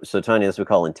 So Tanya, that's what we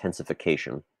call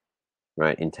intensification,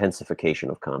 right? Intensification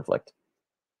of conflict,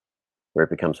 where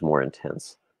it becomes more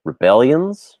intense.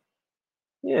 Rebellions,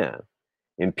 yeah.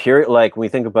 Like when we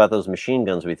think about those machine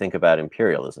guns, we think about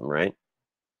imperialism, right?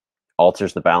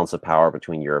 alters the balance of power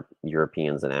between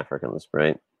Europeans and Africans,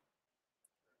 right?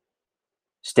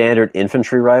 Standard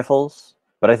infantry rifles,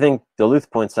 but I think Duluth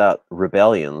points out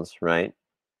rebellions, right?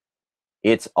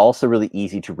 It's also really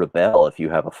easy to rebel if you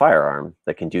have a firearm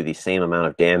that can do the same amount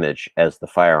of damage as the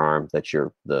firearm that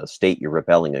the state you're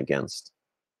rebelling against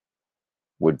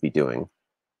would be doing.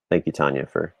 Thank you, Tanya,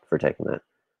 for taking that.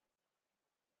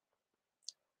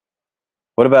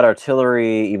 What about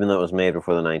artillery, even though it was made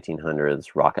before the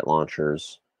 1900s, rocket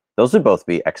launchers? Those would both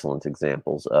be excellent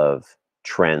examples of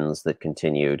trends that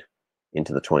continued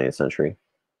into the 20th century.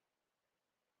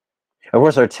 Of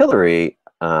course, artillery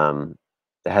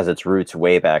has its roots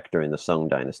way back during the Song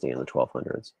dynasty in the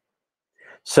 1200s.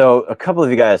 So a couple of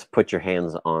you guys put your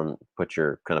finger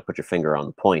on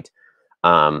the point.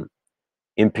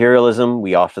 Imperialism,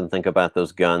 we often think about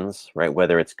those guns, right?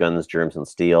 Whether it's guns, germs, and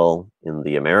steel in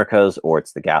the Americas, or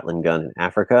it's the Gatling gun in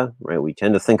Africa, right? We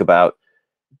tend to think about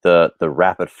the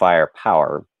rapid fire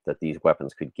power that these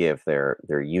weapons could give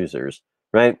their users,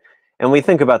 right? And we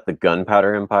think about the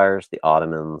gunpowder empires, the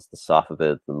Ottomans, the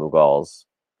Safavids, the Mughals,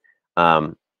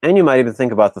 and you might even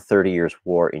think about the 30 Years'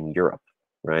 War in Europe,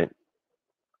 right?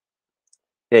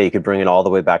 Yeah, you could bring it all the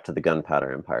way back to the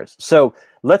gunpowder empires. So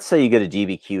let's say you get a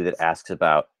DBQ that asks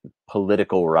about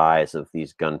political rise of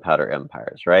these gunpowder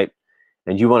empires, right?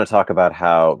 And you want to talk about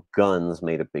how guns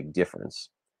made a big difference.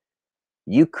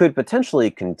 You could potentially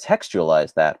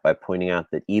contextualize that by pointing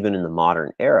out that even in the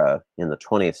modern era, in the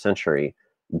 20th century,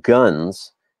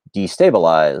 guns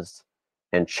destabilized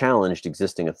and challenged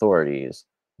existing authorities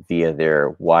via their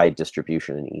wide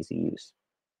distribution and easy use.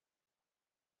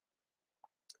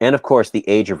 And of course, the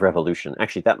Age of Revolution.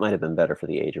 Actually, that might have been better for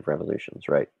the Age of Revolutions,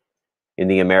 right? In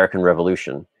the American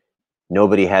Revolution,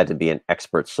 nobody had to be an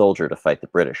expert soldier to fight the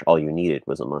British. All you needed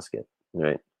was a musket,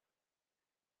 right?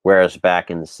 Whereas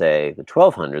back in, say, the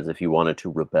 1200s, if you wanted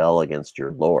to rebel against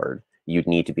your lord, you'd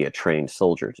need to be a trained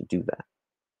soldier to do that.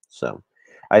 So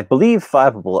I believe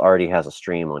Fiveable already has a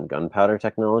stream on gunpowder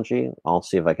technology. I'll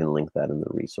see if I can link that in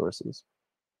the resources.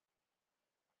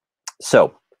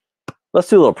 So let's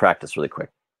do a little practice really quick.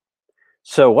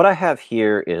 So what I have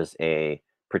here is a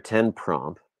pretend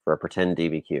prompt for a pretend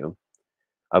DBQ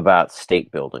about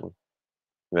state building,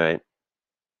 right?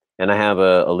 And I have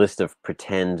a list of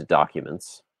pretend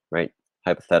documents, right?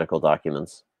 Hypothetical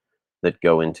documents that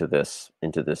go into this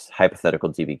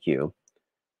hypothetical DBQ,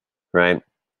 right?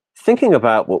 Thinking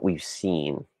about what we've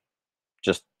seen,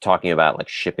 just talking about like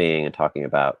shipping and talking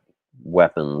about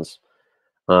weapons,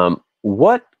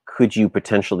 what could you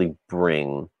potentially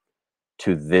bring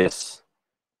to this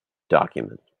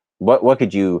document? What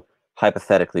could you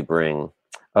hypothetically bring?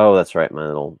 Oh, that's right. My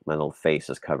little face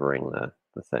is covering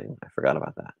the thing. I forgot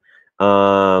about that.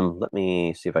 Let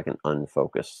me see if I can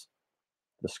unfocus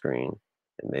the screen,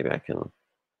 and maybe I can.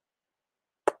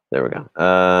 There we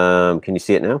go. Can you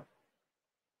see it now?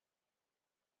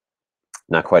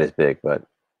 Not quite as big, but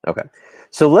okay.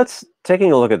 So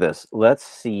taking a look at this. Let's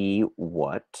see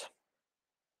what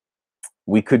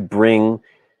we could bring.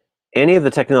 Any of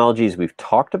the technologies we've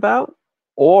talked about,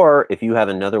 or if you have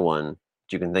another one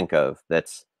that you can think of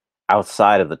that's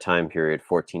outside of the time period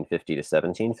 1450 to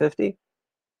 1750,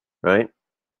 right?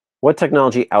 What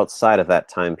technology outside of that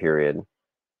time period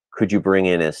could you bring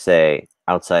in as, say,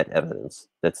 outside evidence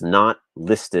that's not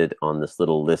listed on this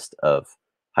little list of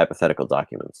hypothetical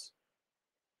documents?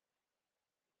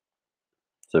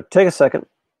 So take a second.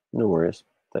 No worries.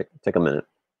 Take a minute.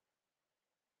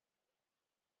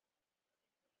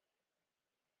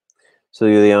 So,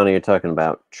 Juliana, you're talking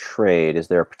about trade. Is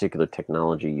there a particular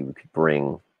technology you could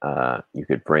bring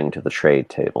to the trade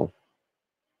table?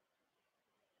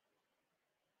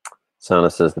 Sana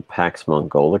says the Pax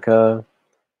Mongolica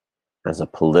as a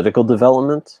political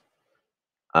development,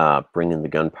 bringing the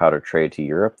gunpowder trade to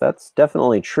Europe. That's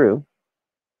definitely true.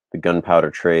 The gunpowder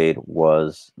trade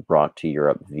was brought to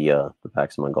Europe via the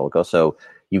Pax Mongolica. So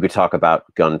you could talk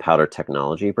about gunpowder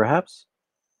technology, perhaps.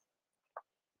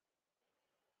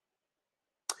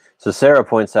 So Sarah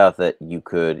points out that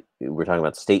we're talking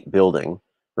about state building,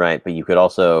 right? But you could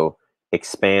also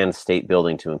expand state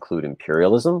building to include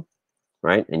imperialism,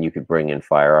 right? And you could bring in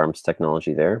firearms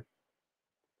technology there.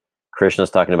 Krishna's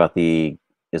talking about the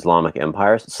Islamic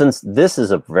empires. Since this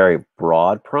is a very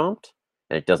broad prompt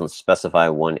and it doesn't specify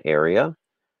one area,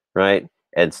 right?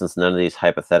 And since none of these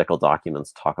hypothetical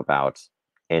documents talk about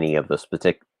any of the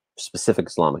specific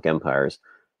Islamic empires,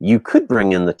 you could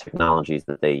bring in the technologies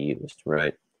that they used,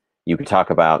 right? You could talk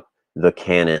about the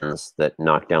cannons that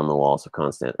knocked down the walls of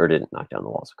Constantinople, or didn't knock down the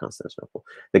walls of Constantinople,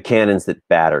 the cannons that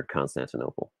battered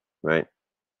Constantinople, right?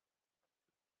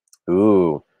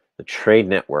 Ooh, the trade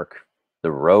network.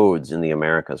 The roads in the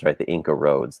Americas, right? The Inca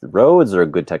roads. The roads are a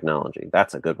good technology.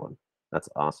 That's a good one. That's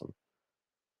awesome.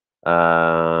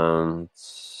 Sanjit's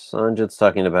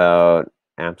talking about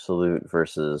absolute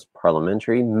versus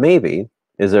parliamentary. Maybe.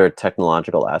 Is there a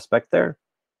technological aspect there,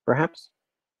 perhaps?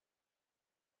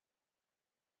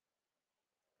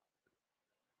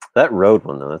 That road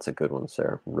one, though, that's a good one,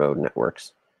 Sarah. Road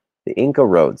networks. The Inca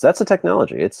roads. That's a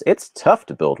technology. It's tough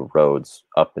to build roads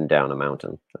up and down a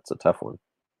mountain. That's a tough one.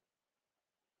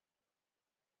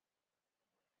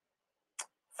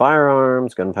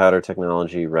 Firearms, gunpowder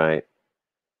technology, right?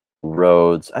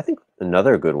 Roads. I think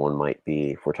another good one might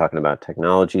be if we're talking about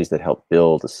technologies that help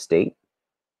build a state.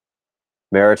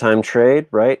 Maritime trade,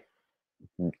 right?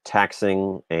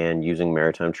 Taxing and using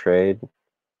maritime trade.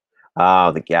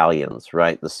 Ah, the galleons,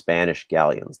 right? The Spanish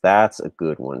galleons. That's a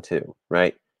good one too,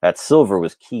 right? That silver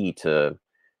was key to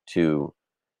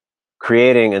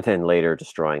creating and then later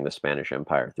destroying the Spanish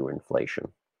Empire through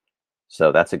inflation.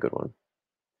 So that's a good one.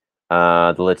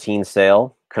 The Latin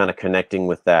sale, kind of connecting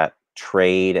with that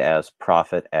trade as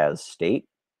profit as state.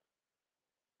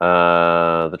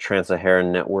 The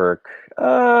Trans-Saharan network.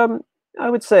 I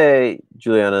would say,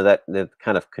 Juliana, that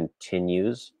kind of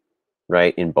continues,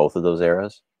 right, in both of those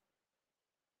eras.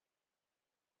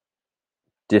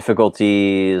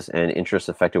 Difficulties and interests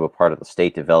affected what part of the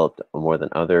state developed more than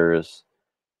others.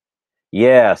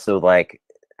 Yeah, so like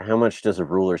how much does a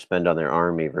ruler spend on their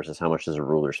army versus how much does a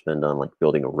ruler spend on like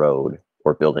building a road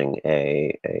or building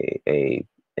a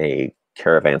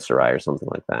caravanserai or something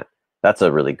like that. That's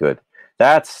a really good.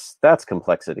 That's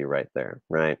complexity right there,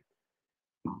 right?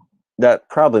 That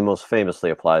probably most famously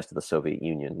applies to the Soviet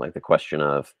Union, like the question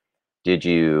of did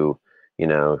you,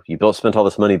 you spent all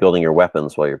this money building your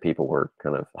weapons while your people were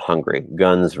kind of hungry.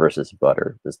 Guns versus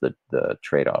butter is the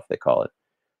trade-off they call it.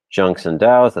 Junks and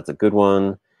DAOs, that's a good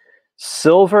one.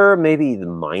 Silver, maybe the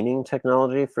mining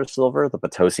technology for silver, the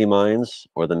Potosi mines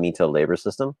or the Mito labor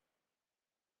system.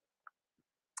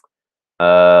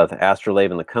 The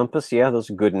astrolabe and the compass, yeah, those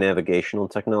are good navigational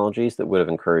technologies that would have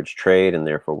encouraged trade and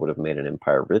therefore would have made an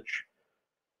empire rich.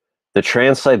 The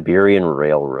Trans-Siberian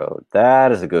Railroad,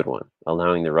 that is a good one,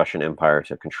 allowing the Russian Empire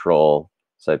to control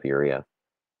Siberia.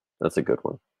 That's a good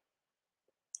one.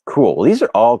 Cool. Well, these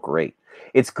are all great.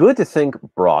 It's good to think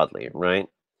broadly, right?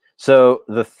 So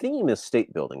the theme is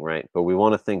state building, right? But we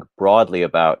want to think broadly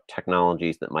about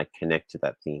technologies that might connect to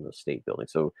that theme of state building.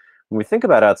 So when we think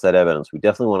about outside evidence, we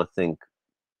definitely want to think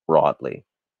broadly,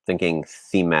 thinking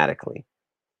thematically,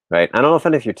 right? I don't know if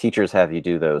any of your teachers have you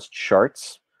do those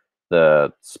charts,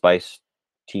 the spice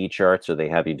tea charts, or they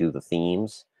have you do the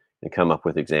themes and come up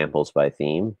with examples by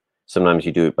theme. Sometimes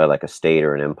you do it by like a state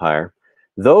or an empire.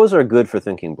 Those are good for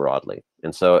thinking broadly.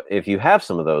 And so if you have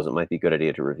some of those, it might be a good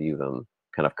idea to review them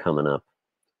kind of coming up.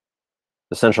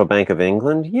 The Central Bank of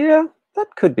England, yeah,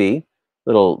 that could be.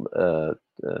 Little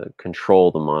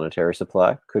control the monetary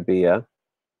supply, could be, yeah.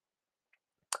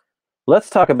 Let's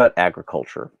talk about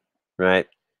agriculture, right?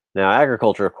 Now,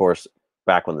 agriculture, of course,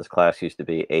 back when this class used to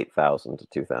be 8,000 to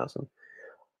 2,000,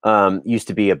 used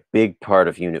to be a big part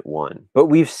of Unit 1. But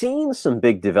we've seen some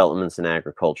big developments in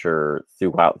agriculture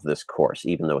throughout this course,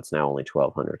 even though it's now only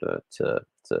 1,200 to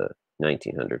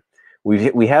 1,900.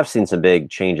 We have seen some big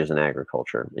changes in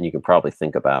agriculture, and you can probably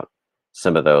think about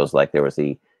some of those, like there was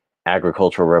the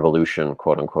agricultural revolution,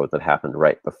 quote unquote, that happened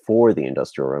right before the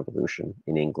Industrial Revolution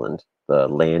in England, the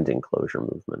land enclosure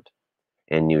movement,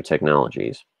 and new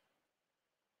technologies.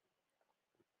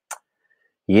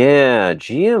 Yeah,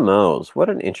 GMOs. What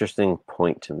an interesting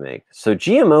point to make. So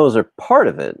GMOs are part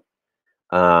of it.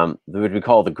 What we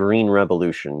call the Green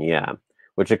Revolution, yeah,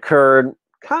 which occurred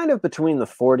kind of between the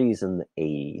 40s and the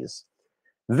 80s.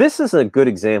 This is a good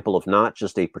example of not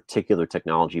just a particular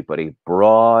technology, but a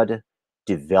broad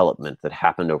development that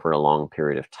happened over a long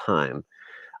period of time.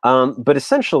 But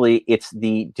essentially, it's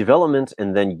the development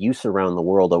and then use around the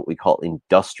world of what we call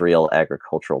industrial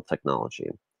agricultural technology.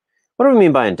 What do we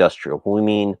mean by industrial? Well, we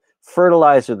mean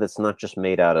fertilizer that's not just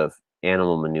made out of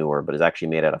animal manure, but is actually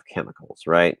made out of chemicals,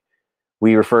 right?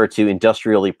 We refer to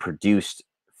industrially produced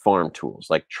farm tools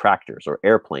like tractors or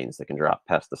airplanes that can drop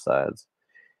pesticides.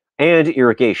 And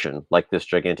irrigation, like this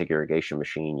gigantic irrigation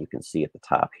machine you can see at the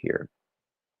top here,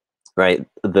 right?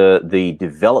 The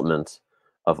development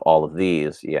of all of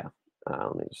these, yeah.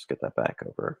 Let me just get that back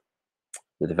over.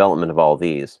 The development of all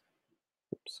these.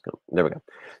 Oops, there we go.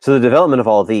 So the development of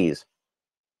all of these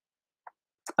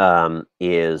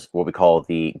is what we call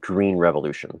the Green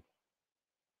Revolution.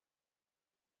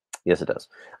 Yes, it does.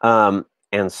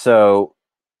 And so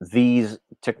these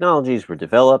technologies were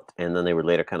developed, and then they were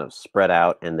later kind of spread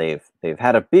out, and they've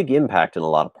had a big impact in a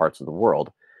lot of parts of the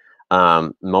world.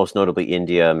 most notably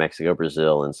India, Mexico,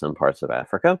 Brazil, and some parts of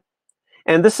Africa.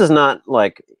 And this is not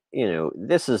like,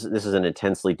 this is an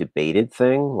intensely debated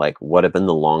thing. Like, what have been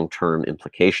the long-term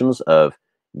implications of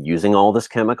using all this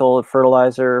chemical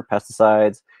fertilizer,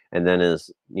 pesticides, and then, as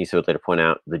Nisa would later point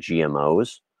out, the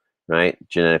GMOs, right?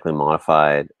 Genetically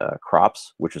modified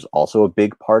crops, which was also a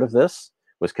big part of this,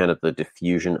 was kind of the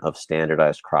diffusion of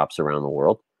standardized crops around the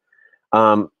world.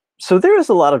 So there is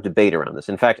a lot of debate around this.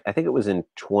 In fact, I think it was in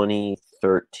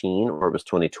 2013 or it was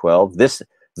 2012.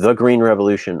 The Green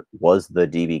Revolution was the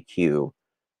DBQ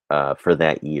for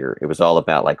that year. It was all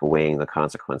about like weighing the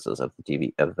consequences of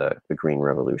the Green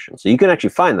Revolution. So you can actually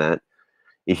find that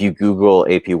if you Google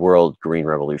AP World Green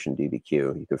Revolution DBQ.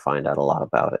 You can find out a lot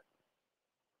about it.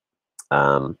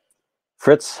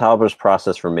 Fritz Haber's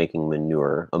process for making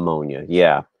manure, ammonia,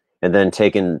 yeah, and then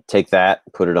take that,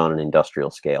 put it on an industrial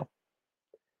scale.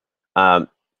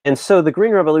 And so the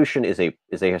Green Revolution is a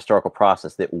historical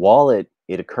process that, while it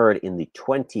occurred in the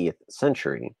 20th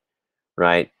century,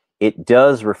 right, it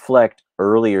does reflect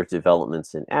earlier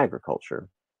developments in agriculture,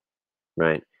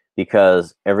 right?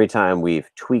 Because every time we've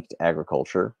tweaked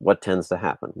agriculture, what tends to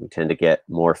happen? We tend to get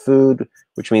more food,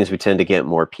 which means we tend to get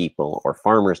more people, or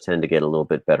farmers tend to get a little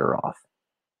bit better off,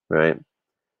 right?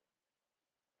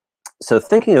 So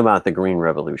thinking about the Green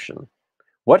Revolution,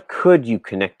 what could you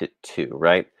connect it to,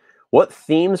 right? What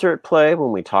themes are at play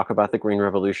when we talk about the Green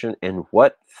Revolution, and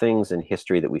what things in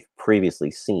history that we've previously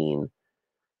seen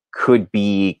could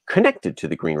be connected to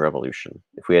the Green Revolution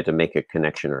if we had to make a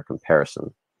connection or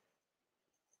comparison?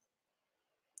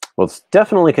 Well, it's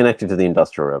definitely connected to the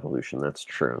Industrial Revolution. That's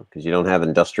true, because you don't have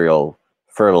industrial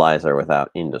fertilizer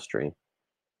without industry.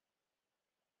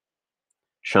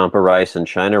 Champa rice in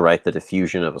China, right? The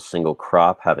diffusion of a single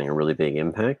crop having a really big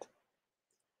impact.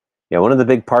 Yeah, one of the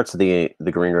big parts of the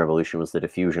Green Revolution was the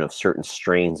diffusion of certain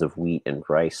strains of wheat and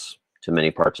rice to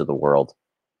many parts of the world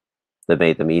that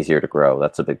made them easier to grow.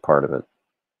 That's a big part of it.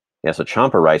 Yeah, so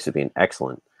Champa rice would be an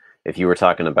excellent. If you were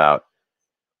talking about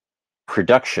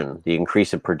production, the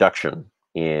increase in production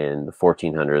in the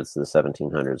 1400s to the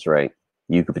 1700s, right?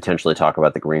 You could potentially talk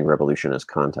about the Green Revolution as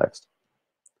context,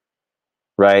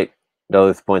 right?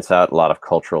 Duluth points out a lot of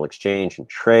cultural exchange and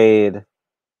trade.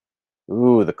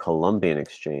 Ooh, the Columbian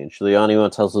Exchange. Leon, you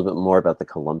want to tell us a little bit more about the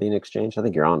Columbian Exchange? I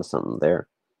think you're onto something there.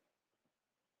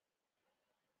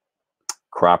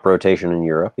 Crop rotation in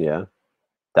Europe, yeah.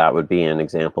 That would be an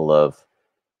example of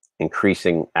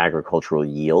increasing agricultural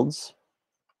yields,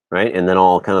 right? And then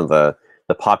all kind of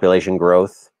the population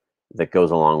growth that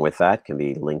goes along with that can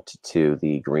be linked to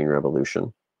the Green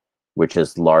Revolution, which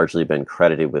has largely been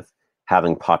credited with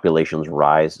having populations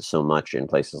rise so much in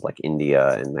places like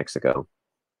India and Mexico.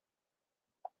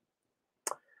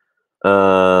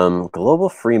 Global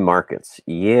free markets.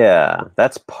 Yeah,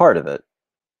 that's part of it.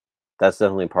 That's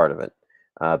definitely part of it.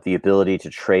 The ability to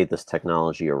trade this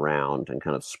technology around and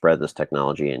kind of spread this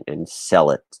technology and sell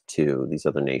it to these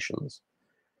other nations.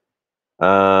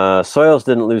 Soils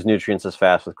didn't lose nutrients as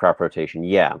fast with crop rotation.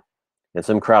 Yeah, and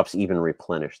some crops even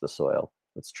replenish the soil.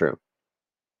 That's true.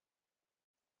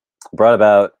 Brought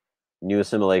about new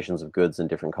assimilations of goods in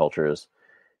different cultures.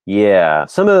 Yeah,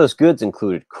 some of those goods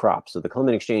included crops. So the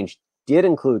Columbian Exchange did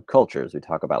include cultures. We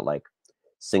talk about like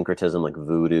syncretism, like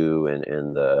voodoo,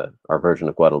 and our version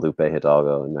of Guadalupe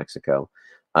Hidalgo in Mexico.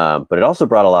 But it also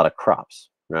brought a lot of crops,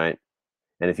 right?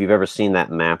 And if you've ever seen that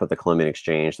map of the Columbian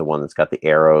Exchange, the one that's got the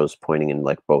arrows pointing in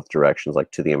like both directions,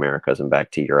 like to the Americas and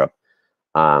back to Europe,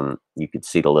 you could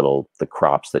see the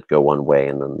crops that go one way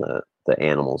and then the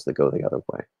animals that go the other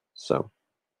way. So,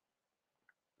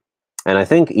 and I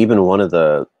think even one of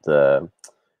the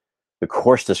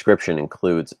course description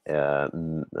includes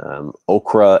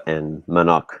okra and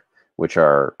manok, which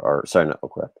are sorry, not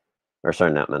okra, or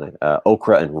sorry, not manok,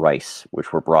 okra and rice,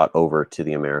 which were brought over to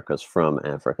the Americas from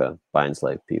Africa by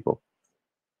enslaved people.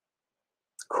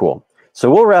 Cool. So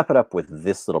we'll wrap it up with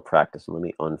this little practice. Let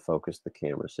me unfocus the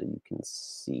camera so you can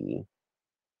see.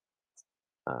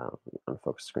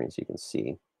 Unfocus the screen so you can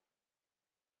see.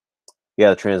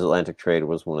 Yeah, the transatlantic trade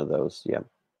was one of those. Yeah.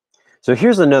 So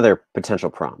here's another potential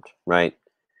prompt, right?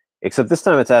 Except this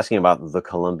time it's asking about the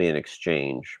Columbian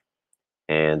Exchange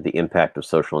and the impact of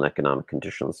social and economic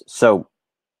conditions. So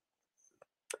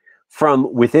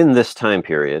from within this time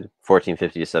period,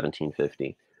 1450 to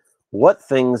 1750, what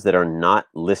things that are not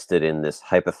listed in this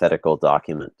hypothetical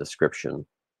document description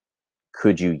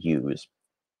could you use,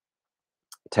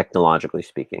 technologically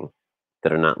speaking,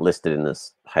 that are not listed in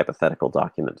this hypothetical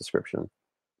document description?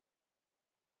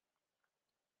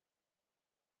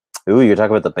 Ooh, you're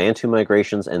talking about the Bantu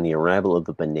migrations and the arrival of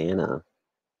the banana,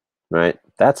 right?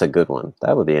 That's a good one.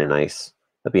 That would be a nice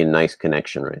That'd be a nice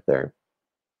connection right there.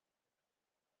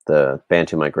 The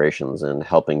Bantu migrations and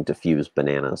helping diffuse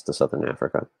bananas to southern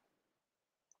Africa.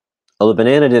 Although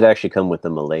banana did actually come with the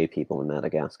Malay people in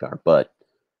Madagascar, but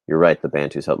you're right, the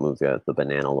Bantus helped move the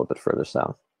banana a little bit further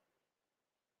south.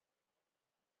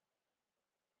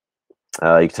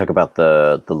 You can talk about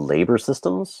the labor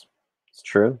systems. It's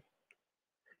true.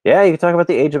 Yeah, you can talk about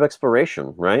the age of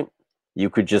exploration, right? You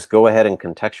could just go ahead and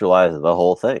contextualize the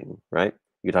whole thing, right?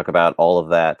 You talk about all of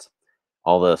that,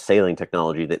 all the sailing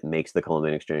technology that makes the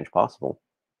Columbian Exchange possible.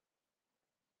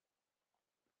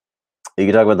 You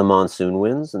can talk about the monsoon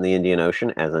winds in the Indian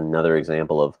Ocean as another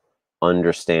example of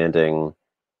understanding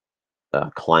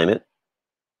climate.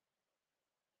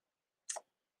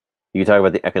 You can talk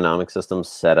about the economic system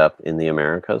set up in the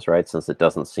Americas, right? Since it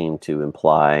doesn't seem to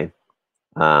imply,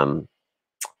 it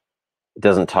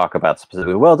doesn't talk about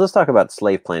specifically, well, it does talk about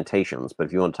slave plantations, but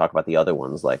if you want to talk about the other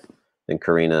ones, like then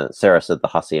Sarah said the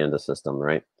hacienda system,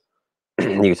 right?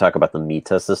 You can talk about the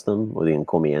Mita system or the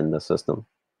encomienda system.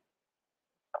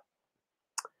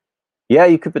 Yeah,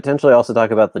 you could potentially also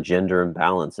talk about the gender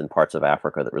imbalance in parts of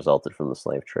Africa that resulted from the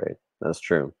slave trade. That's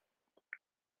true.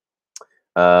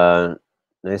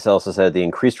 They also said the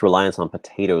increased reliance on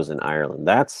potatoes in Ireland.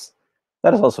 That is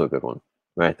also a good one,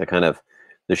 right?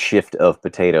 The shift of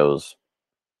potatoes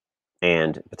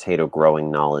and potato growing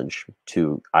knowledge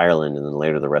to Ireland and then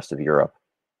later the rest of Europe,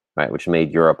 right? Which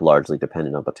made Europe largely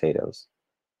dependent on potatoes,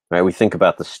 right? We think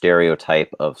about the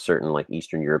stereotype of certain like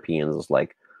Eastern Europeans as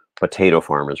like potato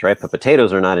farmers, right? But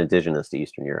potatoes are not indigenous to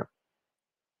Eastern Europe.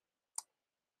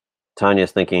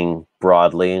 Tanya's thinking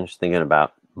broadly and she's thinking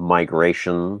about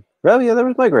migration. Well, yeah, there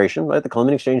was migration, right? The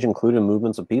Columbian Exchange included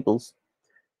movements of peoples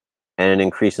and an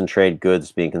increase in trade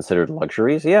goods being considered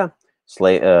luxuries. Yeah,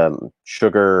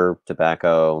 sugar,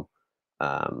 tobacco,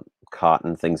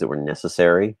 cotton, things that were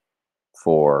necessary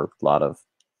for a lot of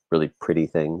really pretty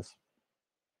things.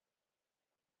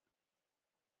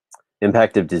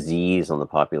 Impact of disease on the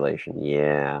population.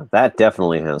 Yeah, that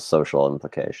definitely has social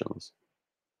implications.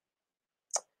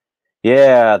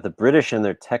 Yeah, the British and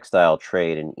their textile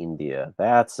trade in India.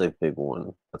 That's a big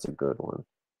one. That's a good one.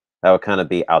 That would kind of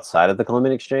be outside of the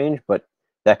Columbian Exchange, but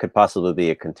that could possibly be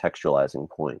a contextualizing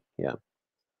point. Yeah.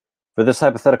 For this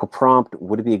hypothetical prompt,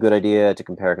 would it be a good idea to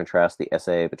compare and contrast the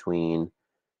essay between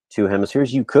two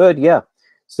hemispheres? You could, yeah.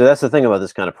 So that's the thing about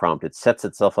this kind of prompt. It sets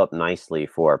itself up nicely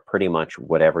for pretty much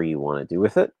whatever you want to do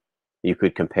with it. You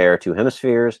could compare two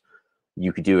hemispheres.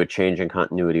 You could do a change in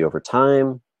continuity over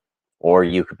time, or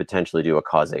you could potentially do a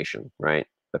causation, right?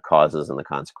 The causes and the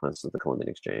consequences of the Columbian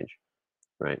Exchange,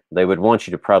 right? They would want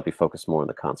you to probably focus more on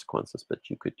the consequences, but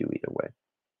you could do either way.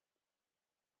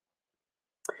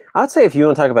 I'd say if you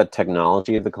want to talk about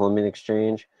technology of the Columbian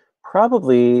Exchange,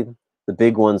 probably the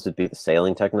big ones would be the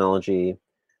sailing technology.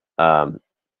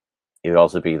 It would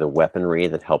also be the weaponry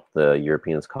that helped the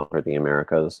Europeans conquer the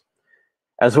Americas,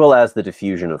 as well as the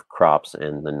diffusion of crops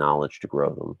and the knowledge to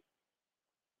grow them.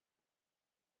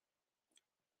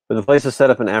 For the places set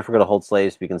up in Africa to hold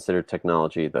slaves be considered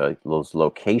technology, those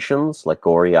locations like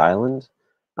Goree Island,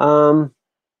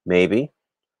 maybe.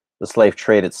 The slave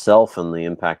trade itself and the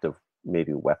impact of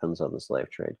maybe weapons on the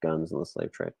slave trade, guns in the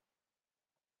slave trade.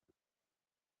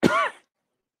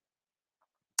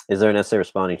 Is there an essay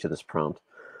responding to this prompt?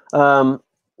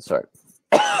 Sorry.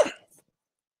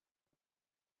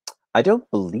 I don't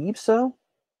believe so.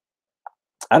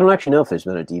 I don't actually know if there's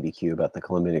been a DBQ about the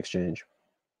Columbian Exchange.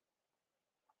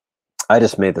 I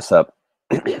just made this up.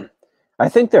 I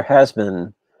think there has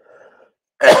been,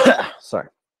 sorry.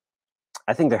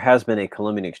 I think there has been a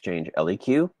Columbian Exchange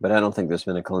LEQ, but I don't think there's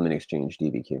been a Columbian Exchange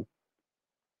DBQ.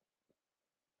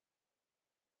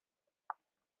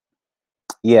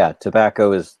 Yeah,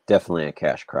 tobacco is definitely a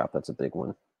cash crop. That's a big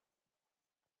one.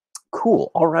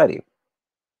 Cool. Alrighty.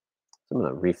 So I'm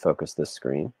going to refocus this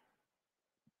screen.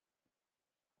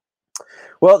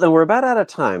 Well, then we're about out of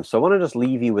time, so I want to just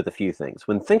leave you with a few things.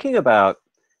 When thinking about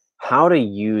how to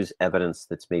use evidence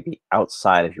that's maybe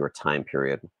outside of your time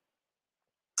period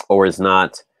or is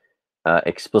not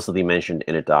explicitly mentioned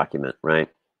in a document, right?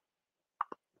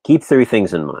 Keep three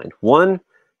things in mind. One,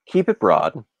 keep it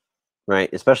broad, right?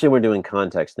 Especially when we're doing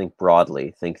context, think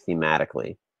broadly, think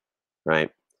thematically,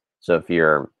 right? So if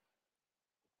your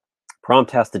prompt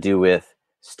has to do with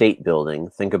state building,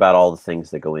 think about all the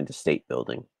things that go into state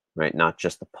building, right? Not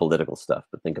just the political stuff,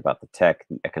 but think about the tech,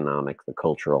 the economic, the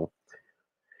cultural.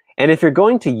 And if you're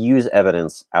going to use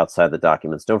evidence outside the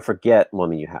documents, don't forget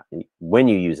when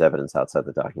you use evidence outside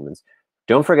the documents,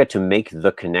 don't forget to make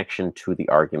the connection to the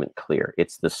argument clear.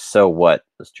 It's the so what,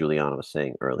 as Juliana was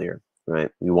saying earlier, right?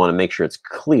 You want to make sure it's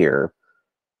clear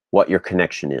what your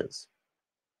connection is,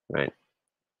 right?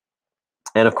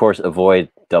 And of course, avoid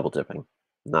double dipping.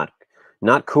 Not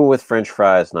cool with French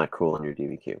fries, not cool on your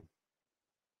DBQ.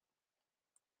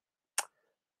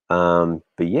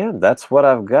 But yeah, that's what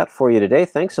I've got for you today.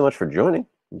 Thanks so much for joining.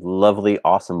 Lovely,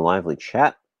 awesome, lively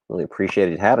chat. Really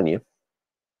appreciated having you.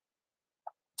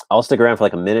 I'll stick around for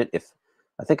like a minute. If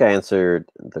I think I answered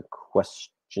the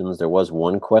questions. There was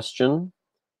one question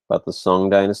about the Song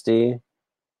Dynasty.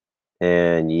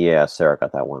 And yeah, Sarah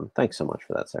got that one. Thanks so much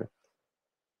for that, Sarah.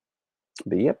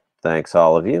 But yep, thanks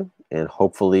all of you. And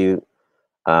hopefully,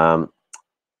 yeah,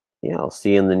 I'll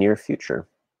see you in the near future.